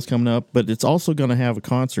details coming up, but it's also going to have a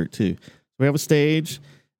concert too. We have a stage,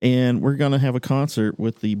 and we're going to have a concert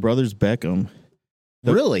with the Brothers Beckham.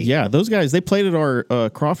 Really? Yeah, those guys, they played at our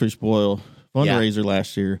crawfish boil fundraiser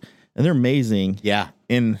last year, and they're amazing. Yeah.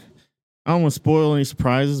 And I don't want to spoil any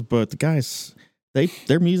surprises, but the guys,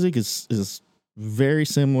 their music is very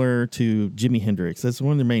similar to Jimi Hendrix. That's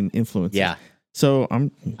one of their main influences. Yeah. So That's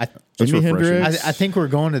Jimi refreshing. Hendrix. I think we're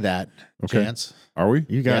going to that. Okay. Chance. Are we?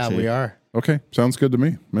 You got to. We are. Okay. Sounds good to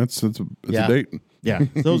me. It's a date. Yeah,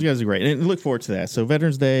 those guys are great. And look forward to that. So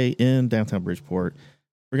Veterans Day in downtown Bridgeport.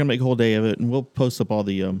 We're going to make a whole day of it, and we'll post up all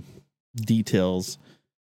the details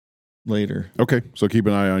later. Okay. So keep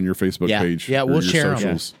an eye on your Facebook page. Yeah, or we'll your share 'em.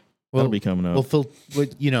 socials. That'll be coming up.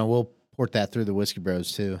 We'll port that through the Whiskey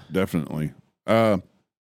Bros too. Definitely.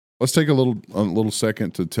 Let's take a little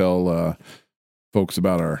second to tell folks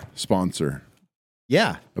about our sponsor.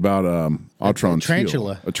 Yeah. About Autron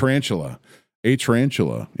tarantula. Steel. A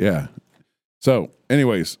tarantula. Yeah. So,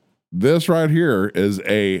 anyways, this right here is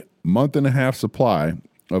a month-and-a-half supply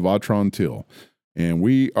of Autron Teal, and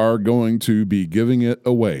we are going to be giving it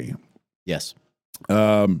away. Yes.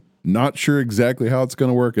 Not sure exactly how it's going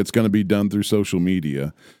to work. It's going to be done through social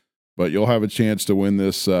media, but you'll have a chance to win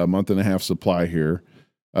this month-and-a-half supply here.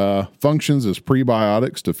 Functions as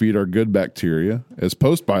prebiotics to feed our good bacteria, as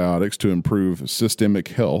postbiotics to improve systemic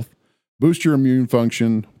health, boost your immune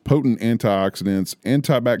function, potent antioxidants,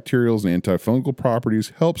 antibacterials, and antifungal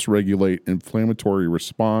properties, helps regulate inflammatory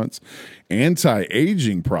response,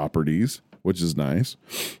 anti-aging properties, which is nice,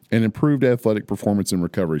 and improved athletic performance and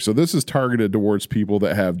recovery. So this is targeted towards people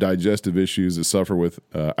that have digestive issues, that suffer with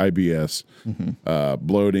IBS,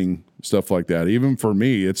 bloating, stuff like that. Even for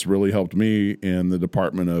me, it's really helped me in the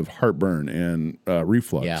department of heartburn and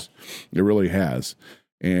reflux. Yeah. It really has.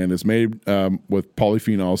 And it's made with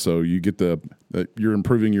polyphenol, so you get you're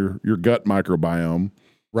improving your gut microbiome.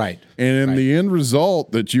 Right. And in the end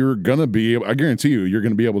result that you're going to be able, I guarantee you're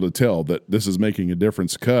going to be able to tell that this is making a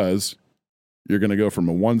difference because you're going to go from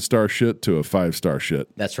a 1-star shit to a 5-star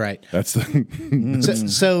shit. That's right. That's the,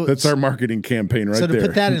 So that's our marketing campaign right there. So to there.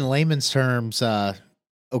 put that in layman's terms,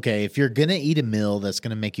 okay, if you're gonna eat a meal that's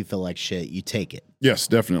gonna make you feel like shit, you take it. Yes,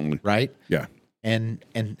 definitely. Right? Yeah. And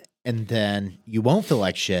then you won't feel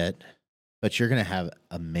like shit, but you're gonna have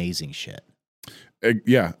amazing shit.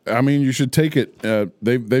 Yeah, I mean, you should take it.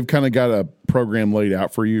 They've kind of got a program laid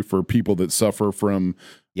out for you for people that suffer from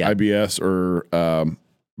IBS or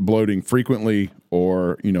bloating frequently,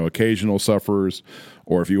 or occasional sufferers,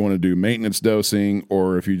 or if you want to do maintenance dosing,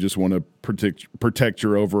 or if you just want to protect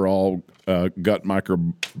your overall gut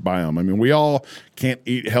microbiome. I mean, we all can't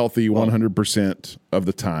eat healthy 100% of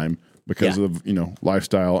the time because of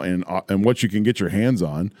lifestyle and what you can get your hands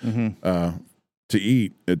on. To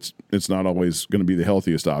eat, it's not always going to be the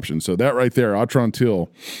healthiest option. So that right there, Atrantil,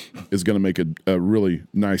 is going to make a really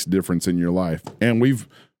nice difference in your life. And we've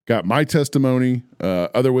got my testimony,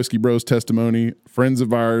 other Whiskey Bros testimony, friends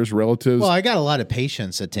of ours, relatives. Well, I got a lot of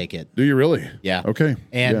patients that take it. Do you really? Yeah. Okay.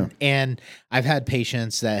 And I've had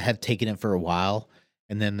patients that have taken it for a while,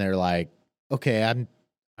 and then they're like, okay, I'm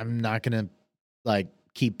not going to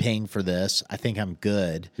keep paying for this. I think I'm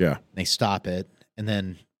good. Yeah. And they stop it, and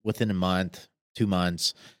then within a month, 2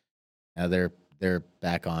 months, they're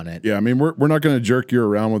back on it. Yeah, I mean, we're not going to jerk you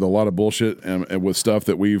around with a lot of bullshit and with stuff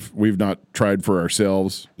that we've not tried for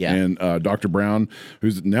ourselves. Yeah. And Dr. Brown,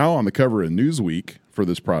 who's now on the cover of Newsweek for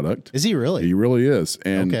this product. Is he really? He really is.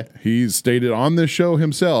 And he's stated on this show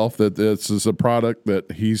himself that this is a product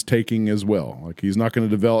that he's taking as well. Like, he's not going to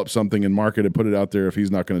develop something and market it, put it out there if he's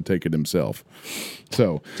not going to take it himself.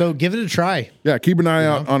 So give it a try. Yeah, keep an eye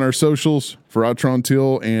out on our socials for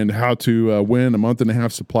Atrantil and how to win a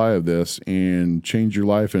 1.5-month supply of this and change your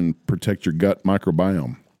life and protect your gut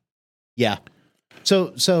microbiome. Yeah.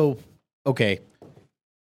 So okay.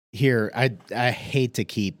 Here, I hate to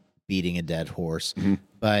keep beating a dead horse,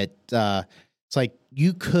 but it's like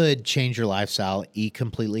you could change your lifestyle, eat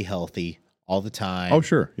completely healthy all the time. Oh,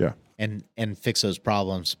 sure. Yeah. And fix those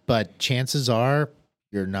problems. But chances are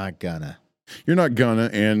you're not gonna. You're not gonna,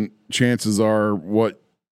 and chances are what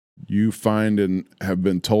you find and have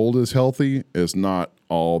been told is healthy is not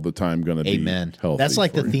all the time going to be healthy. That's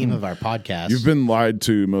like the theme of our podcast. You've been lied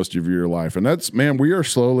to most of your life, and that's, man, we are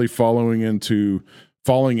slowly falling into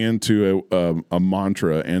a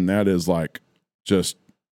mantra, and that is like just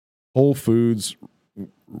whole foods,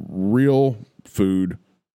 real food,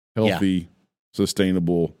 healthy,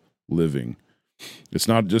 sustainable living. It's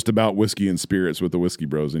not just about whiskey and spirits with the Whiskey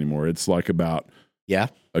Bros anymore. It's like about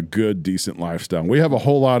a good, decent lifestyle. We have a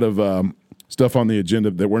whole lot of stuff on the agenda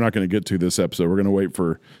that we're not going to get to this episode. We're going to wait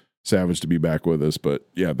for Savage to be back with us. But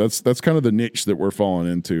yeah, that's kind of the niche that we're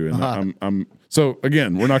falling into. And I'm so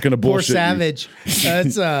again, we're not going to bullshit. Poor Savage.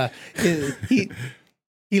 That's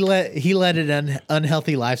he let an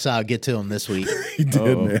unhealthy lifestyle get to him this week. He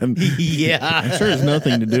did, man. Yeah. I'm sure it's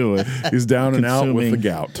nothing to do with he's down and out with the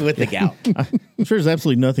gout. With the gout. I'm sure it's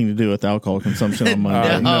absolutely nothing to do with alcohol consumption on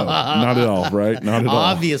my no, not at all, right? Not at all.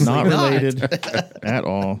 Obviously not related at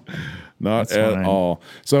all. Not at all.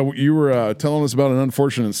 So you were telling us about an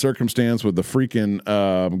unfortunate circumstance with the freaking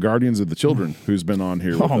Guardians of the Children who's been on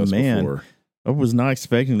here with us before. I was not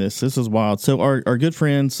expecting this. This is wild. So our good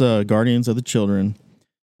friends, Guardians of the Children,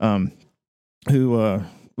 who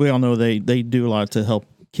we all know they do a lot to help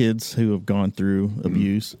kids who have gone through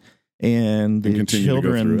abuse, and the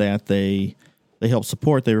children that they help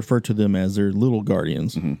support, they refer to them as their little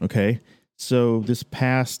guardians. Okay. So this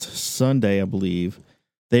past Sunday, I believe,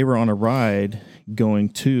 they were on a ride going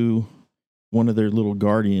to one of their little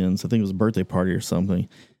guardians. I think it was a birthday party or something.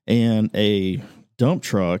 And a dump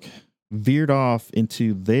truck veered off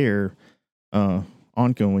into their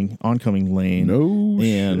oncoming lane.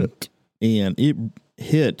 Shit. And it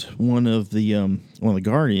hit one of the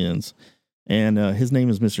guardians. And his name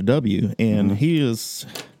is Mr. W. And he's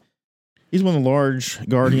one of the large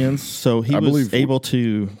guardians, so he was able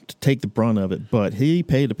to take the brunt of it, but he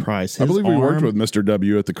paid the price. I believe we worked with Mr.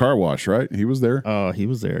 W at the car wash, right? He was there. He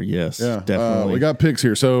was there, yes. Yeah, definitely. We got pics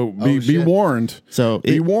here, so be warned. So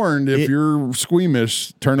be warned if you're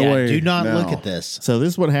squeamish, turn away. Do not now. look at this. So this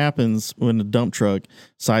is what happens when the dump truck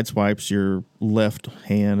sideswipes your left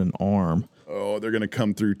hand and arm. Oh, they're going to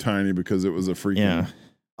come through tiny because it was a freaking... Yeah.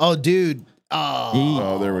 Oh, dude.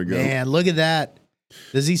 Oh, there we go. Man, look at that.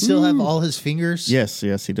 Does he still have all his fingers? Yes,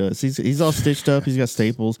 he does. He's all stitched up. He's got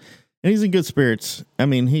staples, and he's in good spirits. I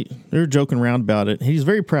mean, they're joking around about it. He's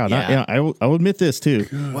very proud. Yeah. I will admit this too.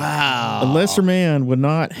 Wow. A lesser man would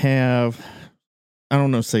not have, I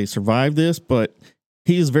don't know, say survived this, but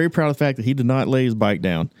he is very proud of the fact that he did not lay his bike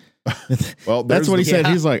down. Well, That's what he said.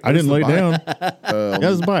 He's like, I didn't lay down. That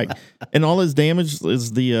was the bike, and all his damage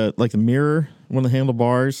is the like the mirror, one of the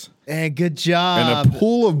handlebars, And good job. and a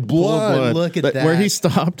pool of blood. Look at that. Where he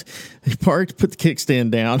stopped, he parked, put the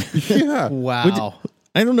kickstand down. Yeah. Wow.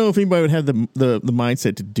 I don't know if anybody would have the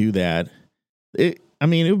mindset to do that. I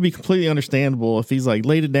mean, it would be completely understandable if he's like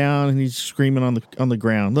laid it down and he's screaming on the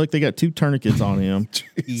ground. Look, they got 2 tourniquets on him.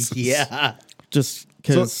 Yeah. Just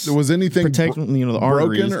because So was anything protecting the broken,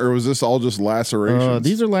 arteries. or was this all just lacerations?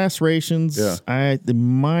 These are lacerations. Yeah. They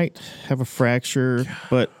might have a fracture,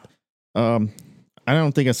 but I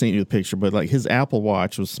don't think I sent you the picture. But like his Apple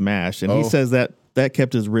Watch was smashed, and he says that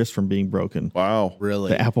kept his wrist from being broken. Wow. Really?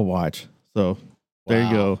 The Apple Watch. So there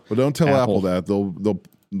you go. Well, don't tell Apple that.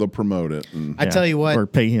 They'll promote it. And I tell you what. Or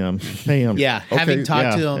pay him. Yeah. Having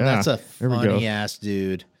talked to him, that's a There we go. funny ass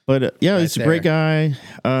dude. But he's a there. great guy.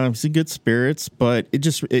 He's in good spirits, but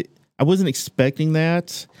I wasn't expecting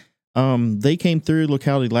that. They came through the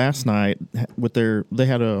locality last night with they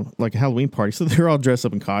had a Halloween party, so they're all dressed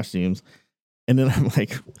up in costumes. And then I'm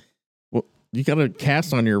like, well, you got a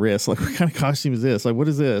cast on your wrist. Like, what kind of costume is this? Like, what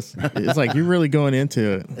is this? It's like, you're really going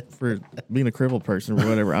into it for being a crippled person or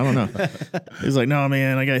whatever. I don't know. He's like, no,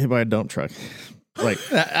 man, I got hit by a dump truck. Like,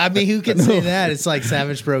 I mean, who can say that? It's like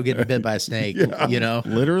Savage Bro getting bit by a snake, you know?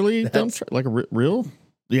 Literally, dump truck, like a real?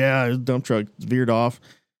 Yeah, his dump truck veered off,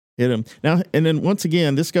 hit him. Now, and then once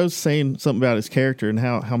again, this goes saying something about his character and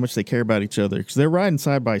how much they care about each other, because they're riding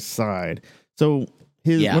side by side. So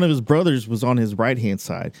one of his brothers was on his right-hand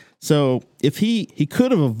side. So if he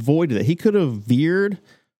could have avoided it, he could have veered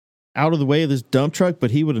out of the way of this dump truck,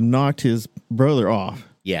 but he would have knocked his brother off.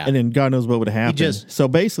 Yeah. And then God knows what would have happened. So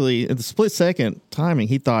basically, in the split second timing,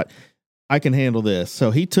 he thought, I can handle this.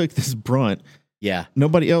 So he took this brunt. Yeah.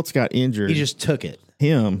 Nobody else got injured. He just took it.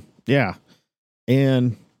 Him. Yeah.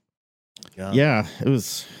 And God. it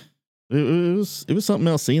was something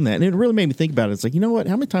else seeing that. And it really made me think about it. It's like, you know what?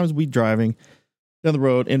 How many times are we driving down the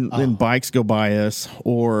road and then bikes go by us,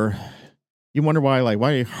 or you wonder why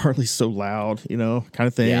are Harley's so loud, kind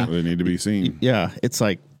of thing. Yeah. They need to be seen. Yeah. It's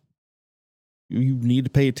like, you need to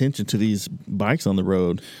pay attention to these bikes on the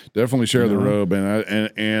road. Definitely share the road, man.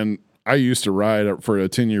 And I used to ride for a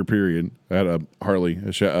 10-year period. I had a Harley,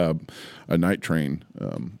 a night train.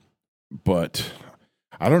 But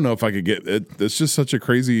I don't know if I could get it. It's just such a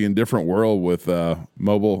crazy and different world with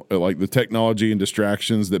mobile, like the technology and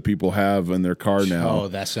distractions that people have in their car now. Oh,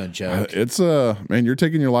 that's no joke. It's man, you're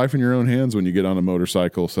taking your life in your own hands when you get on a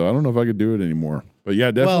motorcycle. So I don't know if I could do it anymore. But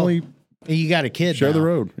yeah, definitely. Well, you got a kid. Share now. the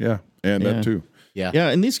road. Yeah. And that too. Yeah. Yeah.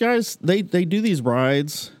 And these guys, they do these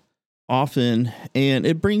rides often, and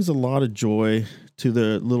it brings a lot of joy to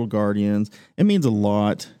the little guardians. It means a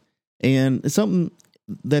lot. And it's something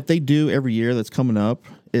that they do every year that's coming up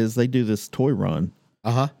is they do this toy run.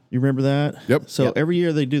 Uh-huh. You remember that? Yep. So every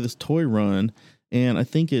year they do this toy run, and I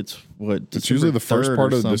think it's it's usually the first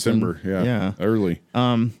part of December. Yeah. Yeah. Early.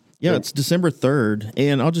 Yeah, it's December 3rd,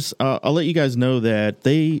 and I'll let you guys know that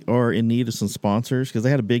they are in need of some sponsors, because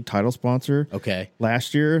they had a big title sponsor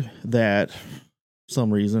last year that, for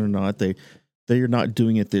some reason or not, they are not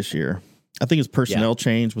doing it this year. I think it's personnel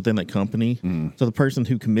change within that company. So the person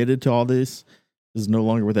who committed to all this is no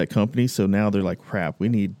longer with that company. So now they're like, crap, we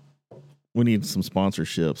need some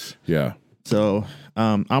sponsorships. Yeah. So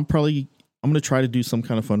I'm going to try to do some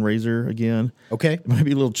kind of fundraiser again. Okay. It might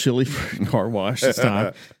be a little chilly for a car wash this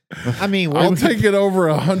time. I mean, I'll take it over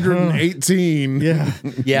 118. Yeah.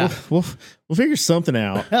 Yeah. We'll figure something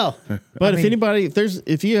out. Hell. But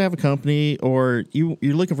if you have a company, or you're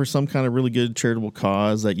looking for some kind of really good charitable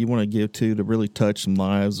cause that you want to give to really touch some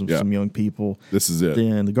lives of some young people, This is it.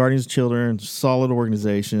 then the Guardians of Children, solid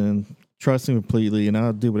organization, trust them completely, and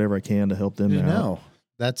I'll do whatever I can to help them out. No,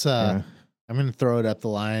 that's I'm going to throw it up the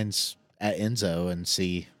lines at Enzo and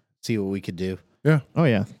see what we could do. Yeah. Oh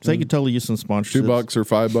yeah. So they could totally use some sponsorships. $2 or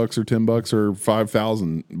 $5 or $10 or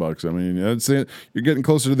 $5,000. I mean, that's it. You're getting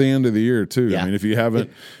closer to the end of the year too. Yeah. I mean, if you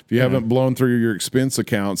haven't blown through your expense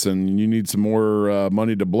accounts and you need some more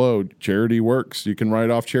money to blow, charity works. You can write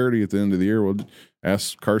off charity at the end of the year. We'll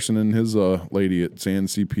ask Carson and his lady at San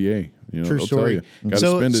CPA. True they'll story. Tell you. Got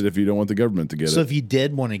to spend it if you don't want the government to get it. So if you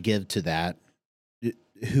did want to give to that,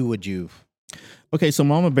 who would you? Okay, so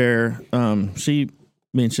Mama Bear, she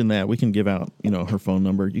mentioned that we can give out, her phone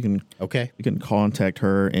number. You can contact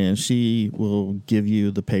her, and she will give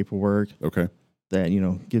you the paperwork. Okay. That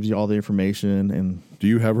gives you all the information. And do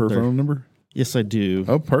you have her phone number? Yes, I do.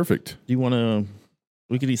 Oh, perfect. Do you want to?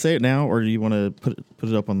 We could say it now, or do you want to put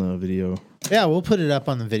it up on the video? Yeah, we'll put it up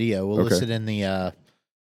on the video. We'll list it in the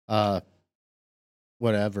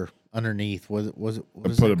whatever underneath. Was it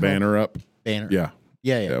put a banner up. Banner. Yeah.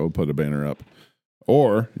 Yeah. We'll put a banner up.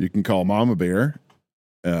 Or you can call Mama Bear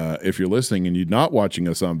if you're listening and you're not watching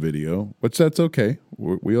us on video, which that's okay.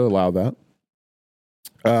 We'll allow that.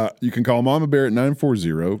 You can call Mama Bear at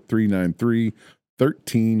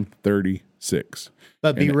 940-393-1336.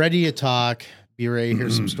 But be ready to talk. Be ready to hear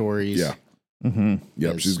some stories. Yeah.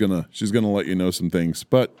 Yep. She's gonna let you know some things.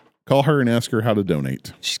 But call her and ask her how to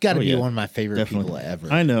donate. She's got to be one of my favorite people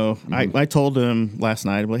ever. I know. I told him last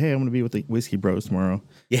night, I'm like, hey, I'm going to be with the Whiskey Bros tomorrow.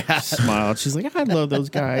 Yeah. Smiled. She's like, I love those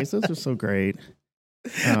guys. Those are so great.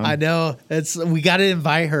 I know. We got to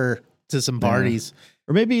invite her to some parties.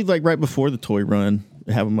 Or maybe like right before the toy run,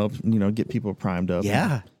 have them up, get people primed up.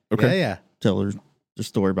 Yeah. Okay. Yeah. Tell her the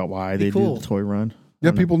story about why they do the toy run.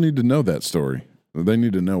 Yeah, people need to know that story. They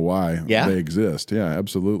need to know why they exist. Yeah,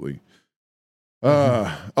 absolutely.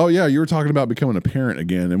 Oh yeah, you were talking about becoming a parent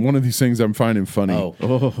again, and one of these things I'm finding funny. I'm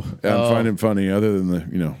finding funny, other than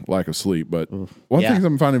the lack of sleep. But one thing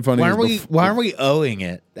I'm finding funny. Why aren't we owing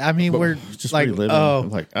it? I mean, we're just like, reliving.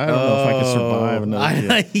 Like, I don't know if I can survive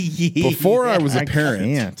another year. Before I was a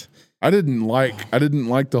parent, I didn't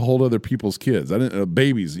like to hold other people's kids. I didn't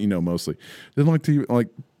babies, mostly didn't like to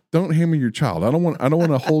don't hand me your child. I don't want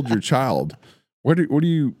to hold your child. What do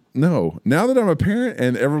you know? Now that I'm a parent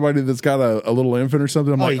and everybody that's got a little infant or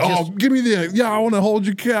something, I'm give me I want to hold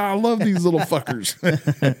your kid. I love these little fuckers.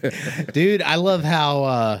 Dude, I love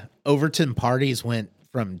how Overton parties went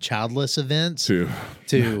from childless events to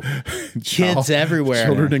kids everywhere.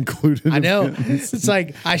 Children included. I know. It's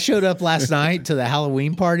like I showed up last night to the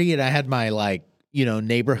Halloween party and I had my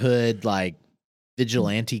neighborhood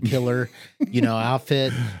vigilante killer,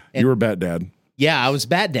 outfit. And you were Bat Dad. Yeah, I was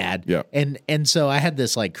Bat Dad. Yeah. And so I had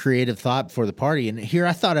this creative thought before the party, and here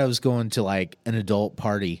I thought I was going to an adult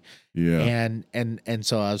party. Yeah. And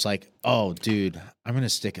so I was like, oh dude, I'm gonna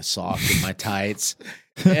stick a sock in my tights.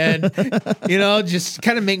 And just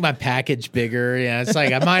kind of make my package bigger. Yeah, it's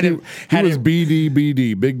like I might have had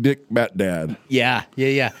BD, Big Dick Bat Dad. Yeah.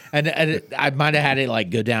 And I might have had it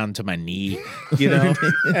go down to my knee, and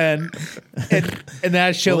then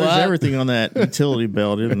I show there's up. Everything on that utility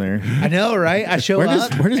belt, isn't there? I know, right? I show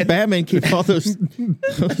up. Where does Batman keep all those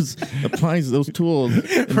appliances, those tools,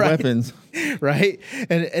 and weapons? Right,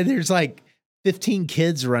 and there's 15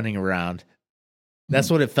 kids running around. That's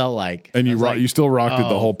what it felt like. And you still rocked it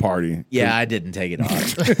the whole party. Yeah, I didn't take it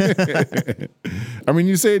off. I mean,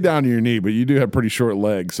 you say it down to your knee, but you do have pretty short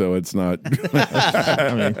legs, so it's not.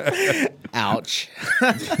 Ouch.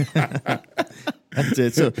 That's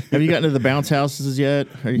it. So, have you gotten to the bounce houses yet?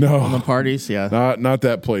 Are you No, on the parties. Yeah, not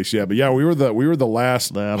that place yet. But yeah, we were the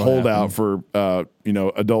last holdout for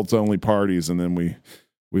adults only parties, and then we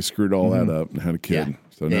screwed all that up and had a kid. Yeah.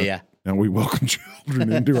 So now we welcome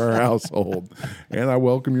children into our household, and I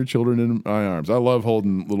welcome your children in my arms. I love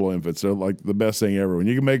holding little infants. They're the best thing ever. When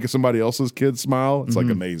you can make somebody else's kid smile, it's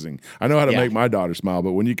amazing. I know how to make my daughter smile,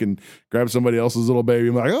 but when you can grab somebody else's little baby,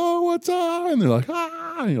 I'm like, oh, what's up? And they're like,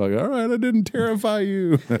 ah, and you're like, all right, I didn't terrify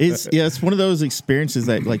you. It's one of those experiences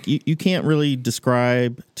that you can't really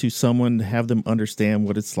describe to someone to have them understand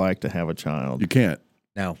what it's like to have a child. You can't.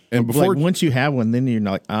 No. And before once you have one, then you're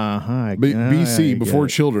like, BC, before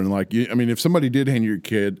children, if somebody did hand you a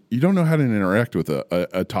kid, you don't know how to interact with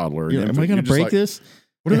a toddler. Am I going to break this?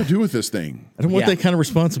 What do I do with this thing? I don't want that kind of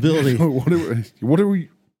responsibility. What are we?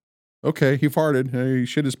 Okay, he farted. He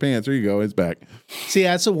shit his pants. There you go. It's back. See,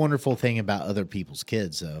 that's a wonderful thing about other people's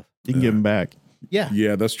kids, though. You can give them back. Yeah.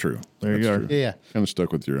 Yeah, that's true. There you go. Yeah. Kind of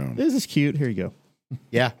stuck with your own. This is cute. Here you go.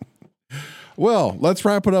 Yeah. Well, let's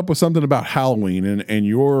wrap it up with something about Halloween and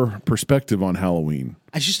your perspective on Halloween.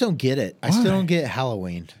 I just don't get it. Why? I still don't get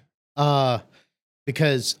Halloween.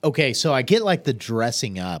 Because, so I get the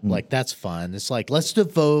dressing up. That's fun. It's let's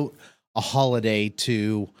devote a holiday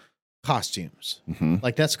to costumes. Mm-hmm.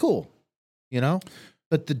 That's cool,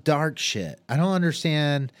 But the dark shit, I don't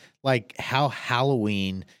understand, how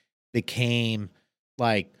Halloween became,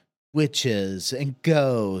 witches and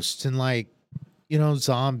ghosts and,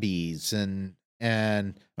 zombies and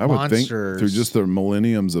I would monsters. think through just the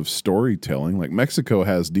millenniums of storytelling, Mexico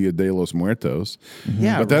has Dia de los Muertos. Mm-hmm.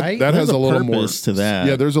 Yeah, but that has a little more to that.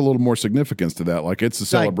 Yeah, there's a little more significance to that. It's a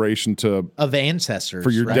celebration of ancestors for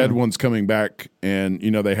your dead ones coming back, and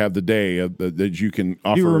they have the day that you can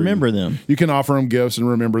offer. You remember them. You can offer them gifts and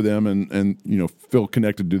remember them, and feel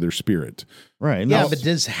connected to their spirit. Right. Yeah, but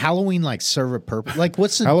does Halloween serve a purpose?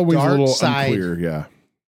 What's the Halloween's dark a little side? unclear. Yeah.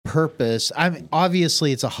 Purpose.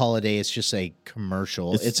 Obviously it's a holiday. It's just a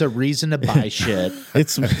commercial. It's a reason to buy shit.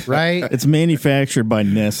 It's right. It's manufactured by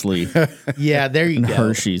Nestle. Yeah, there you and go.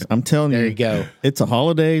 Hershey's. I'm telling you. There you go. It's a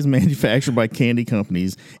holiday. It's manufactured by candy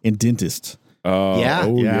companies and dentists. Yeah.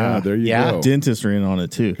 Oh, yeah. There you Yeah. go. Dentists are in on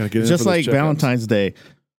it too. Gotta get in Just for those like checkups. Valentine's Day.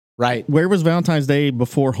 Right. Where was Valentine's Day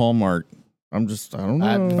before Hallmark? I don't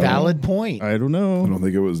know. Valid point. I don't know. I don't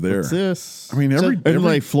think it was there. What's this? I mean, every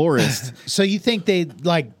like florist. So you think they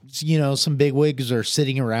like, some big wigs are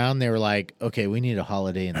sitting around? They were like, okay, we need a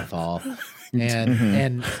holiday in the fall.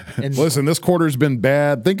 And listen, this quarter's been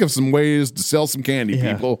bad. Think of some ways to sell some candy,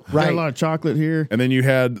 people. Got Right. a lot of chocolate here. And then you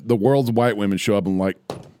had the world's white women show up and like,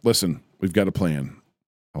 listen, we've got a plan.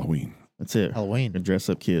 Halloween. That's it. Halloween. And dress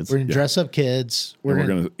up kids. We're gonna dress up kids. We're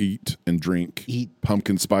going to eat and drink. Eat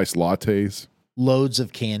pumpkin spice lattes. loads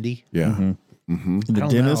of candy. Yeah. The I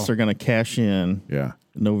don't dentists know. are going to cash in Yeah.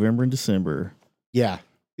 November and December. Yeah.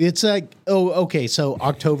 It's like, okay, so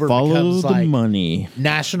October Follow becomes the like money.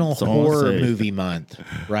 National That's all I'll Horror say. Movie Month,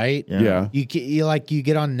 right? Yeah. You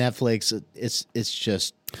get on Netflix, it's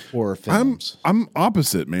just horror films. I'm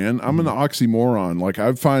opposite, man. I'm an oxymoron. Like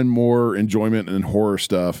I find more enjoyment in horror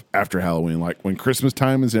stuff after Halloween. Like when Christmas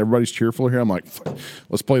time is, everybody's cheerful here. I'm like,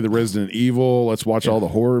 let's play the Resident Evil. Let's watch all the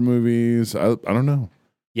horror movies. I don't know.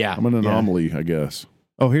 Yeah. I'm an anomaly, I guess.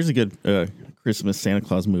 Oh, here's a good Christmas Santa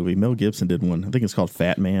Claus movie. Mel Gibson did one. I think it's called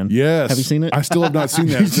Fat Man. Yes. Have you seen it? I still have not seen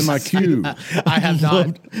that. It's in my queue. I have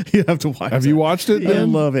not. You have to watch. Have you watched it? I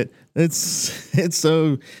Ben? love it. It's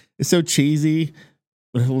so cheesy,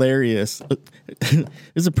 but hilarious.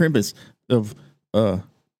 It's a premise of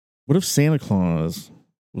what if Santa Claus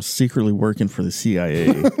was secretly working for the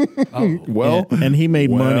CIA? Well, and he made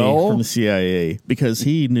money well. from the CIA because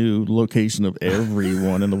he knew the location of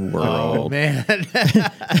everyone in the world. Oh man.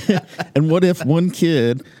 And what if one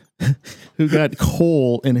kid who got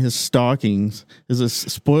coal in his stockings is a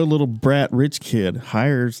spoiled little brat rich kid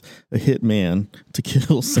hires a hitman to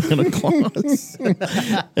kill Santa Claus?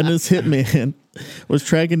 And this hitman was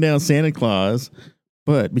tracking down Santa Claus,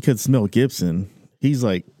 but because it's Mel Gibson, he's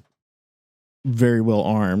like very well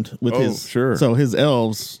armed with his sure. So his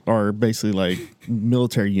elves are basically like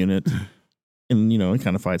military unit, and it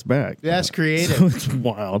kind of fights back. That's creative. So it's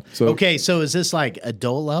wild. So Okay, so is this like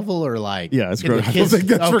adult level or like? Yeah, it's can the gross. I don't think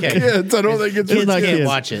that's okay. for kids. I don't think it's Kids for not can't kids.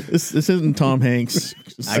 watch it. This isn't Tom Hanks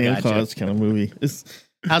I Santa gotcha. Claus kind of movie.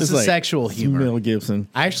 How's it's the like sexual humor? Mel Gibson.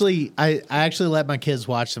 I actually let my kids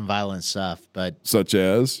watch some violent stuff, but such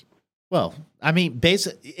as I mean,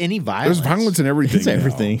 any violence. there's violence in everything. It's now.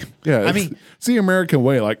 everything. Yeah, I mean- it's the American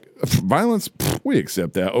way. Like violence, we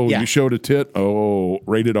accept that. Oh, Yeah. you showed a tit. Oh,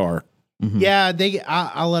 rated R. Yeah,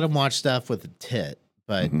 I'll let them watch stuff with a tit,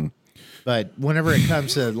 but whenever it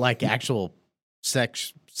comes to like actual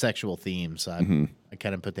sexual themes, I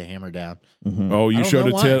kind of put the hammer down. Oh, you don't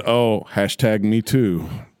showed know a tit. Oh, hashtag me too.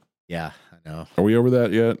 Yeah, I know. Are we over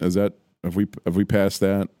that yet? Have we passed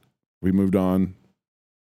that? We moved on.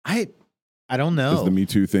 I don't know. Is the Me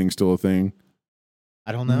Too thing still a thing?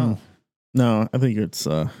 I don't know. No, I think it's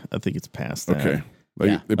past that. Okay.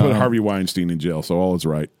 Yeah. They put Harvey Weinstein in jail, so all is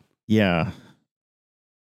right. Yeah.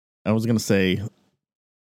 I was gonna say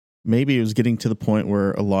maybe it was getting to the point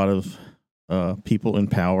where a lot of people in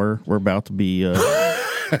power were about to be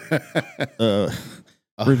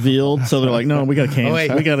revealed. So they're like, no, we gotta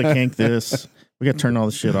cank this. We gotta turn all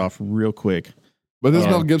this shit off real quick. But this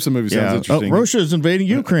Mel Gibson movie sounds interesting. Russia is invading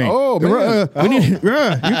Ukraine. Oh, man. We need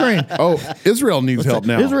Ukraine. Oh, Israel needs help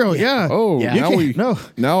now. Israel, yeah. Oh, Yeah.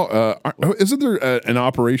 now isn't there an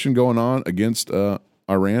operation going on against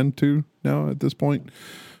Iran too now at this point?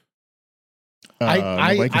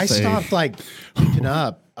 I stopped like keeping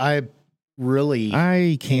up. I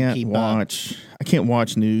can't keep watch. I can't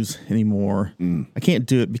watch news anymore. I can't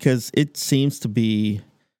do it because it seems to be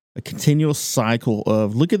a continual cycle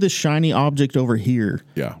of look at this shiny object over here.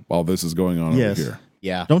 Yeah, while this is going on Yes. over here.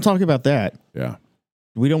 yeah. Don't talk about that. Yeah.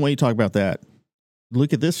 We don't want you to talk about that.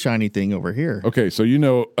 Look at this shiny thing over here. Okay, so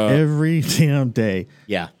Every damn day.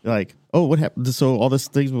 Yeah. Like, oh, what happened? So all this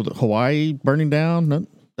things with Hawaii burning down, no,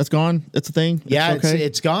 that's gone. That's a thing. Yeah, okay.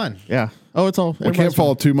 it's gone. Yeah. Oh, it's all. we can't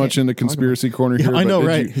fall too much into conspiracy corner here. I but know, did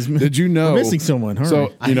right? Did you know? We're missing someone. All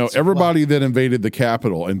So right. everybody that invaded the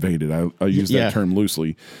Capitol I use that Yeah. term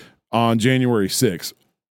loosely on January 6th.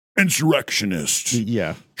 Insurrectionist,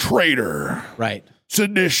 Yeah. traitor, Right.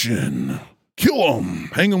 sedition, kill them,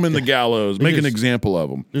 hang them in the gallows, make an example of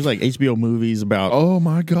them. There's like HBO movies about. Oh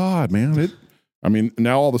my God, man!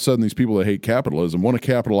 Now all of a sudden these people that hate capitalism want to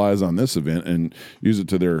capitalize on this event and use it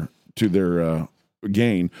to their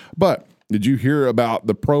gain. But did you hear about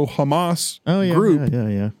the pro-Hamas group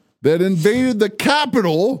Yeah. that invaded the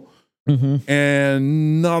Capitol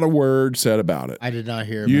and not a word said about it? I did not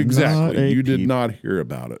hear. You about exactly. Not a You did peep. not hear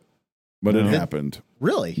about it, but it No. happened.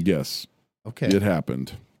 Really? Yes, Okay. it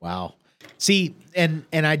happened. Wow. See, and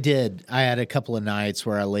I did. I had a couple of nights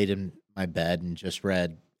where I laid in my bed and just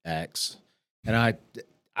read X, and I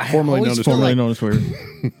Formerly always known as feel Formerly like, known as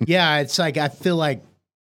Twitter. yeah, it's like I feel like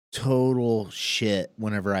total shit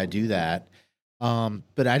whenever I do that.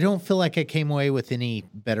 But I don't feel like I came away with any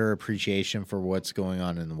better appreciation for what's going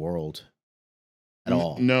on in the world at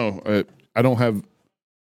all. No, I don't have.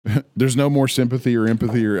 There's no more sympathy or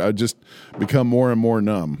empathy, or I just become more and more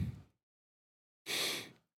numb.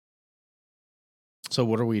 So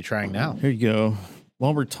what are we trying now? Here you go.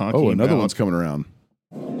 While we're talking Oh, another about one's coming around.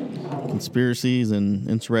 conspiracies and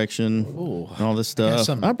insurrection Ooh, and all this I got stuff,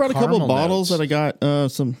 some I brought a couple caramel of bottles notes. that I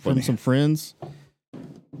got from some friends,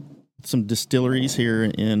 some distilleries here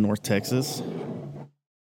in North Texas.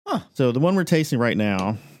 Huh. So the one we're tasting right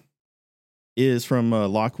now is from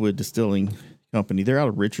Lockwood Distilling Company. They're out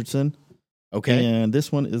of Richardson. Okay. And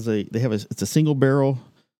this one is it's a single barrel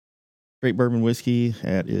straight bourbon whiskey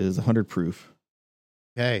that is 100 proof.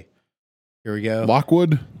 Okay. Here we go.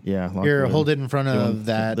 Lockwood. Yeah. Lockwood. Here, hold it in front of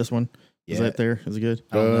that. This one. Is Yeah. that there? Is it good?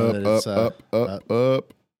 I don't know that it's,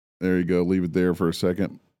 Up. There you go. Leave it there for a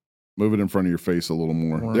second. Move it in front of your face a little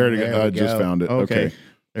more. More. There you There go. I we just go. found it. Okay.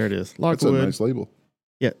 There it is. That's a Lockwood. nice label.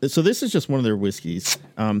 Yeah. So this is just one of their whiskeys.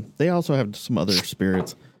 They also have some other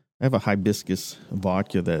spirits. I have a hibiscus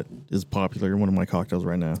vodka that is popular in one of my cocktails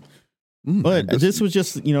right now. But this was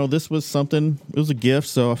just, this was something, it was a gift.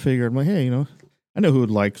 So I figured, I'm like, hey, I know who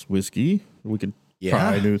likes whiskey. We could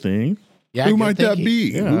try new things. Yeah, Who good might that thinking.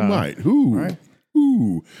 be? Yeah. Who might? Who? Right.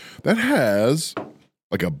 Who? That has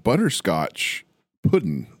like a butterscotch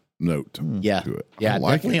pudding note Yeah. to it. Yeah, I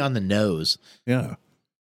like definitely it. on the nose. Yeah.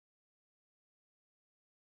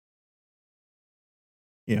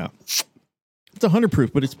 Yeah. It's 100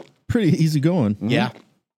 proof, but it's pretty easy going. Yeah.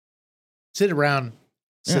 Sit around,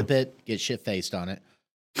 Yeah. sip it, get shit faced on it.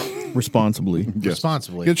 Responsibly. Yes.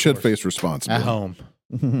 Responsibly. Get of shit course. faced responsibly. At home.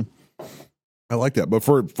 I like that. But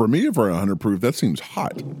for me, for 100 proof, that seems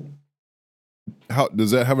hot. How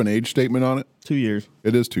does that have an age statement on it? 2 years.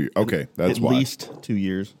 It is 2 years. Okay, that's At why. least 2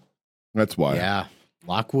 years. That's why. Yeah.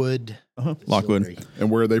 Lockwood. Lockwood. Distillery. And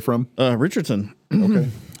where are they from? Richardson. Okay.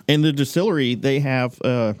 And the distillery, they have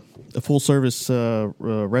a full service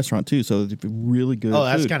restaurant too, so it's really good. Oh,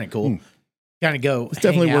 that's food. kind of cool. Kind of go. It's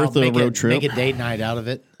definitely worth a road trip. Make a date night out of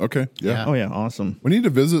it. Okay. Yeah. Yeah. Oh yeah, awesome. We need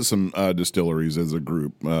to visit some distilleries as a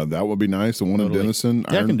group. That would be nice. The one in Totally. Denison,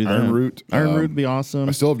 Yeah, I can do that. Iron Root. Iron Root would be awesome.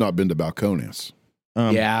 I still have not been to Balcones.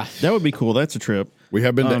 Yeah. that would be cool. That's a trip. We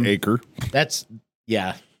have been to Acre. That's,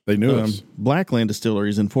 yeah. They knew us. Blackland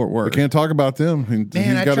Distilleries in Fort We Worth. can't talk about them.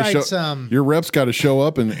 Man, I gotta tried some. Your rep's got to show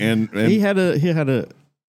up and He had a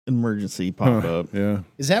emergency pop up. Yeah.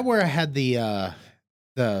 Is that where I had the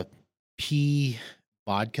pea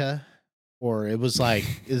vodka? Or it was like,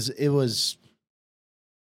 it was,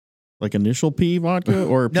 Like initial P vodka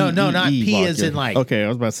or No, no, not PEE P as vodka? in like- Okay, I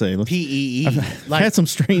was about to say. PEE. I've like, had some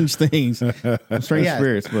strange things, some strange Yeah.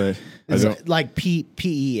 spirits, but is don't- it like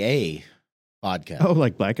PEA vodka. oh,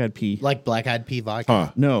 like black eyed pea. Like black eyed pea vodka.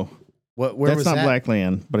 Huh. No, Where that's was not that?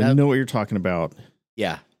 Blackland, but I That- know what you're talking about.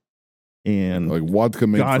 Yeah. And Like vodka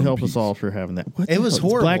made God from help peas. us all for having that. What It the was hell?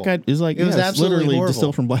 It's horrible. Black eyed. It's like It was it's absolutely literally horrible.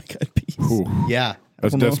 distilled from black eyed peas. Ooh, Yeah.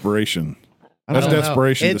 that's don't know. desperation. I That's don't know.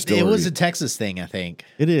 desperation It distillery. was a Texas thing, I think.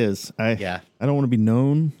 It is. Yeah. I don't want to be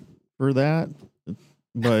known for that,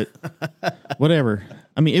 but whatever.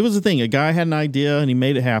 I mean, it was a thing. A guy had an idea and he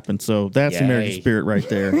made it happen. So that's Yay. American spirit right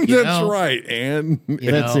there. That's know. right. And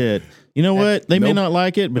That's know, it. You know what? They may Nope. not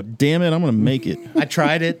like it, but damn it, I'm going to make it. I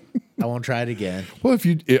tried it. I won't try it again. well, if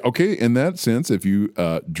you in that sense, if you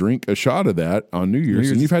drink a shot of that on New Year's,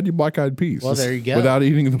 and you've had your black eyed peas. Well, there you go. Without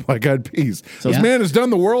eating the black eyed peas. This Yeah. man has done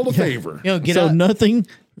the world a favor. You know, get So up, nothing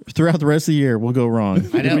throughout the rest of the year will go wrong.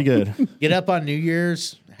 I know. It'll be good. get up on New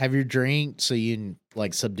Year's, have your drink so you can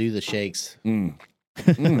like subdue the shakes the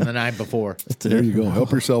night before. There you go.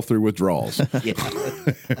 Help yourself through withdrawals. Yeah.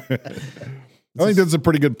 I think that's a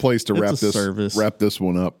pretty good place to It's a service. wrap this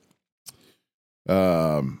one up.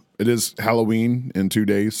 It is Halloween in 2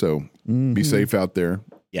 days, so be safe out there.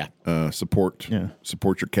 Yeah. Support your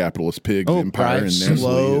capitalist pigs Oh, empire Drive and Nestle.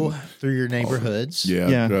 slow through your neighborhoods. Yeah.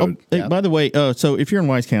 Yeah. Oh, hey, yeah. by the way, so if you're in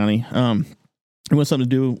Wise County, you want something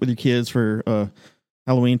to do with your kids for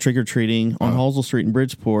Halloween trick or treating on Halsell Street in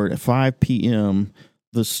Bridgeport at 5 p.m.,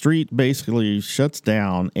 the street basically shuts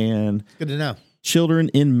down and Good to know. children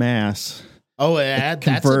in mass Oh, that's a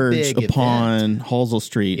converge big upon event. Halsell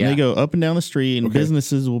Street. Yeah. And they go up and down the street, and Okay.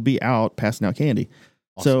 businesses will be out passing out candy.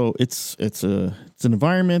 So it's an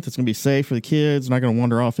environment that's going to be safe for the kids. Not going to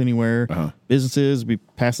wander off anywhere. Uh-huh. Businesses will be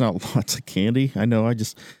passing out lots of candy. I know. I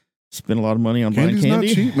just spend a lot of money on buying Candy's candy.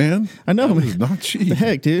 not cheap, man. I know, It's not cheap. The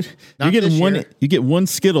heck, dude! Not You this get one. year. You get one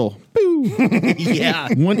Skittle. Boo! Yeah.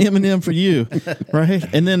 One M&M for you, right?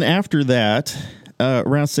 And then after that,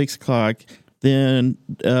 around 6 o'clock, then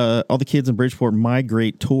all the kids in Bridgeport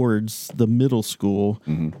migrate towards the middle school,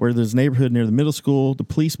 where there's a neighborhood near the middle school. The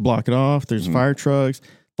police block it off. There's fire trucks,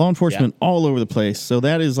 law enforcement all over the place. So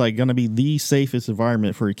that is like going to be the safest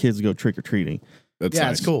environment for your kids to go trick or treating. That's Yeah,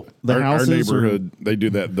 nice. it's cool. The Our houses neighborhood, they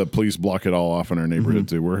do that. The police block it all off in our neighborhood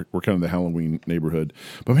too. We're kind of the Halloween neighborhood.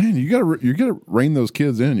 But man, you gotta rein those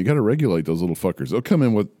kids in. You gotta regulate those little fuckers. They'll come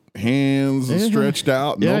in with hands stretched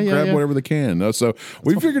out and they'll grab whatever they can. No, so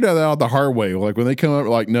we figured that out the hard way. Like when they come up,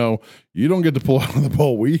 like, no, you don't get to pull out of the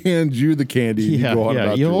bowl. We hand you the candy. Yeah, you go on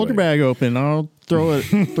about You your hold way. your bag open. I'll throw it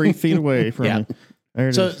 3 feet away from you. There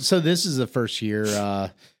it is. So this is the first year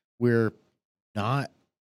we're not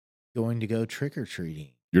going to go trick or treating.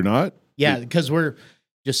 You're not? Yeah, because we're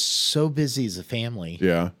just so busy as a family.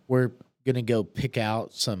 Yeah. We're gonna go pick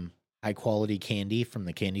out some high quality candy from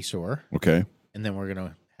the candy store, Okay. and then we're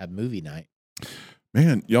gonna have movie night.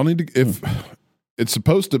 Man, y'all need to, if it's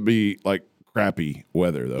supposed to be like crappy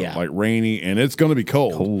weather though, Yeah. like rainy, and it's going to be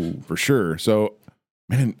cold for sure. So,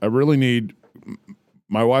 man, I really need,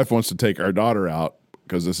 my wife wants to take our daughter out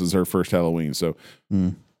because this is her first Halloween. So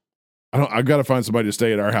I've got to find somebody to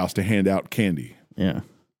stay at our house to hand out candy. Yeah.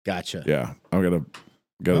 Gotcha. Yeah. I've got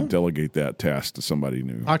to delegate that task to somebody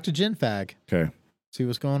new. Talk to Gen Fag. Okay. See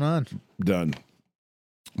what's going on. Done.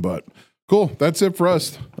 But cool. That's it for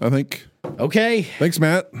us, I think. Okay. Thanks,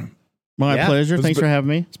 Matt. My pleasure. Thanks for having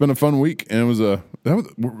me. It's been a fun week, and it was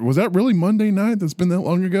was that really Monday night? That's been that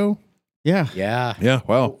long ago. Yeah. Yeah. Yeah.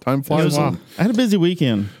 Wow. Time flies. Wow. I had a busy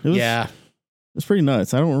weekend. It was, Yeah. It was pretty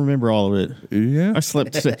nuts. I don't remember all of it. Yeah. I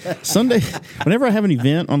slept Sunday. Whenever I have an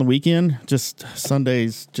event on the weekend, just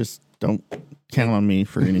Sundays just don't count on me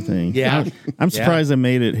for anything. Yeah. I'm surprised I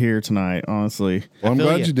made it here tonight, honestly. Well, I'm feel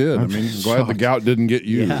glad you. you did. I mean, glad the gout didn't get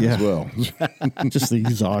you Yeah. as well. Just the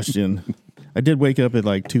exhaustion. I did wake up at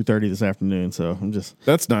like 2:30 this afternoon, so I'm just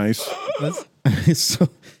That's nice. so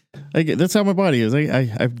that's how my body is.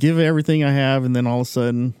 I give everything I have, and then all of a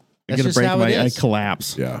sudden I That's get a just break how and it I is.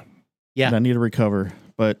 collapse. Yeah. Yeah. And I need to recover.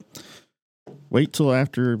 But wait till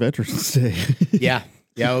after Veterans Day. Yeah.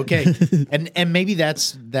 Yeah. Okay. And maybe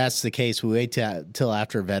that's the case. We wait till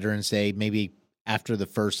after Veterans Day, maybe after the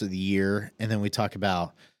first of the year, and then we talk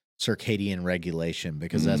about circadian regulation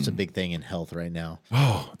because that's a big thing in health right now.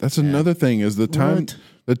 Oh, that's another thing is the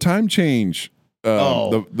time change.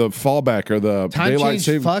 The fallback or the Time daylight change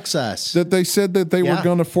saving fucks us. that they said that they were Yeah.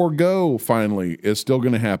 going to forego finally is still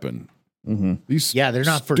going to happen. These Yeah, they're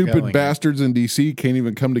not stupid foregoing it. bastards in DC can't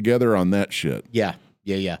even come together on that shit. Yeah.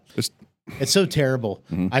 Yeah. Yeah. Just It's so terrible.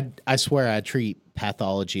 I swear I treat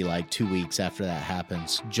pathology like 2 weeks after that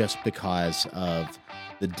happens just because of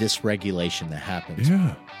the dysregulation that happens.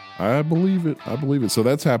 yeah, I believe it. I believe it. So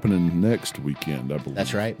that's happening next weekend, I believe.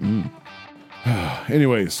 That's right.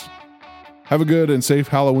 Anyways, have a good and safe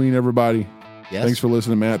Halloween, everybody. Yes. Thanks for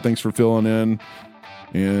listening, Matt. Thanks for filling in.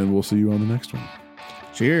 And we'll see you on the next one.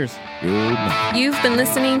 Cheers. Good night. You've been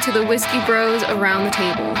listening to the Whiskey Bros Around the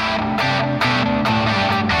Table.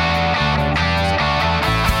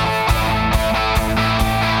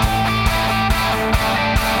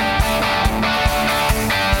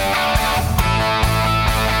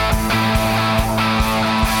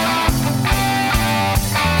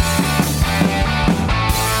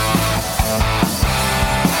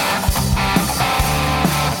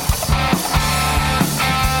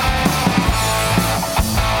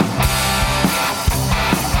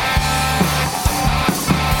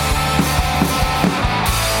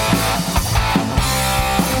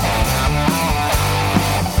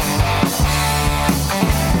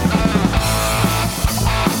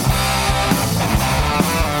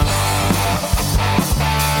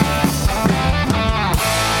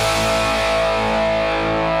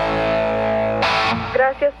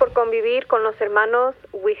 Gracias por convivir con los hermanos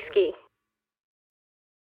Whiskey.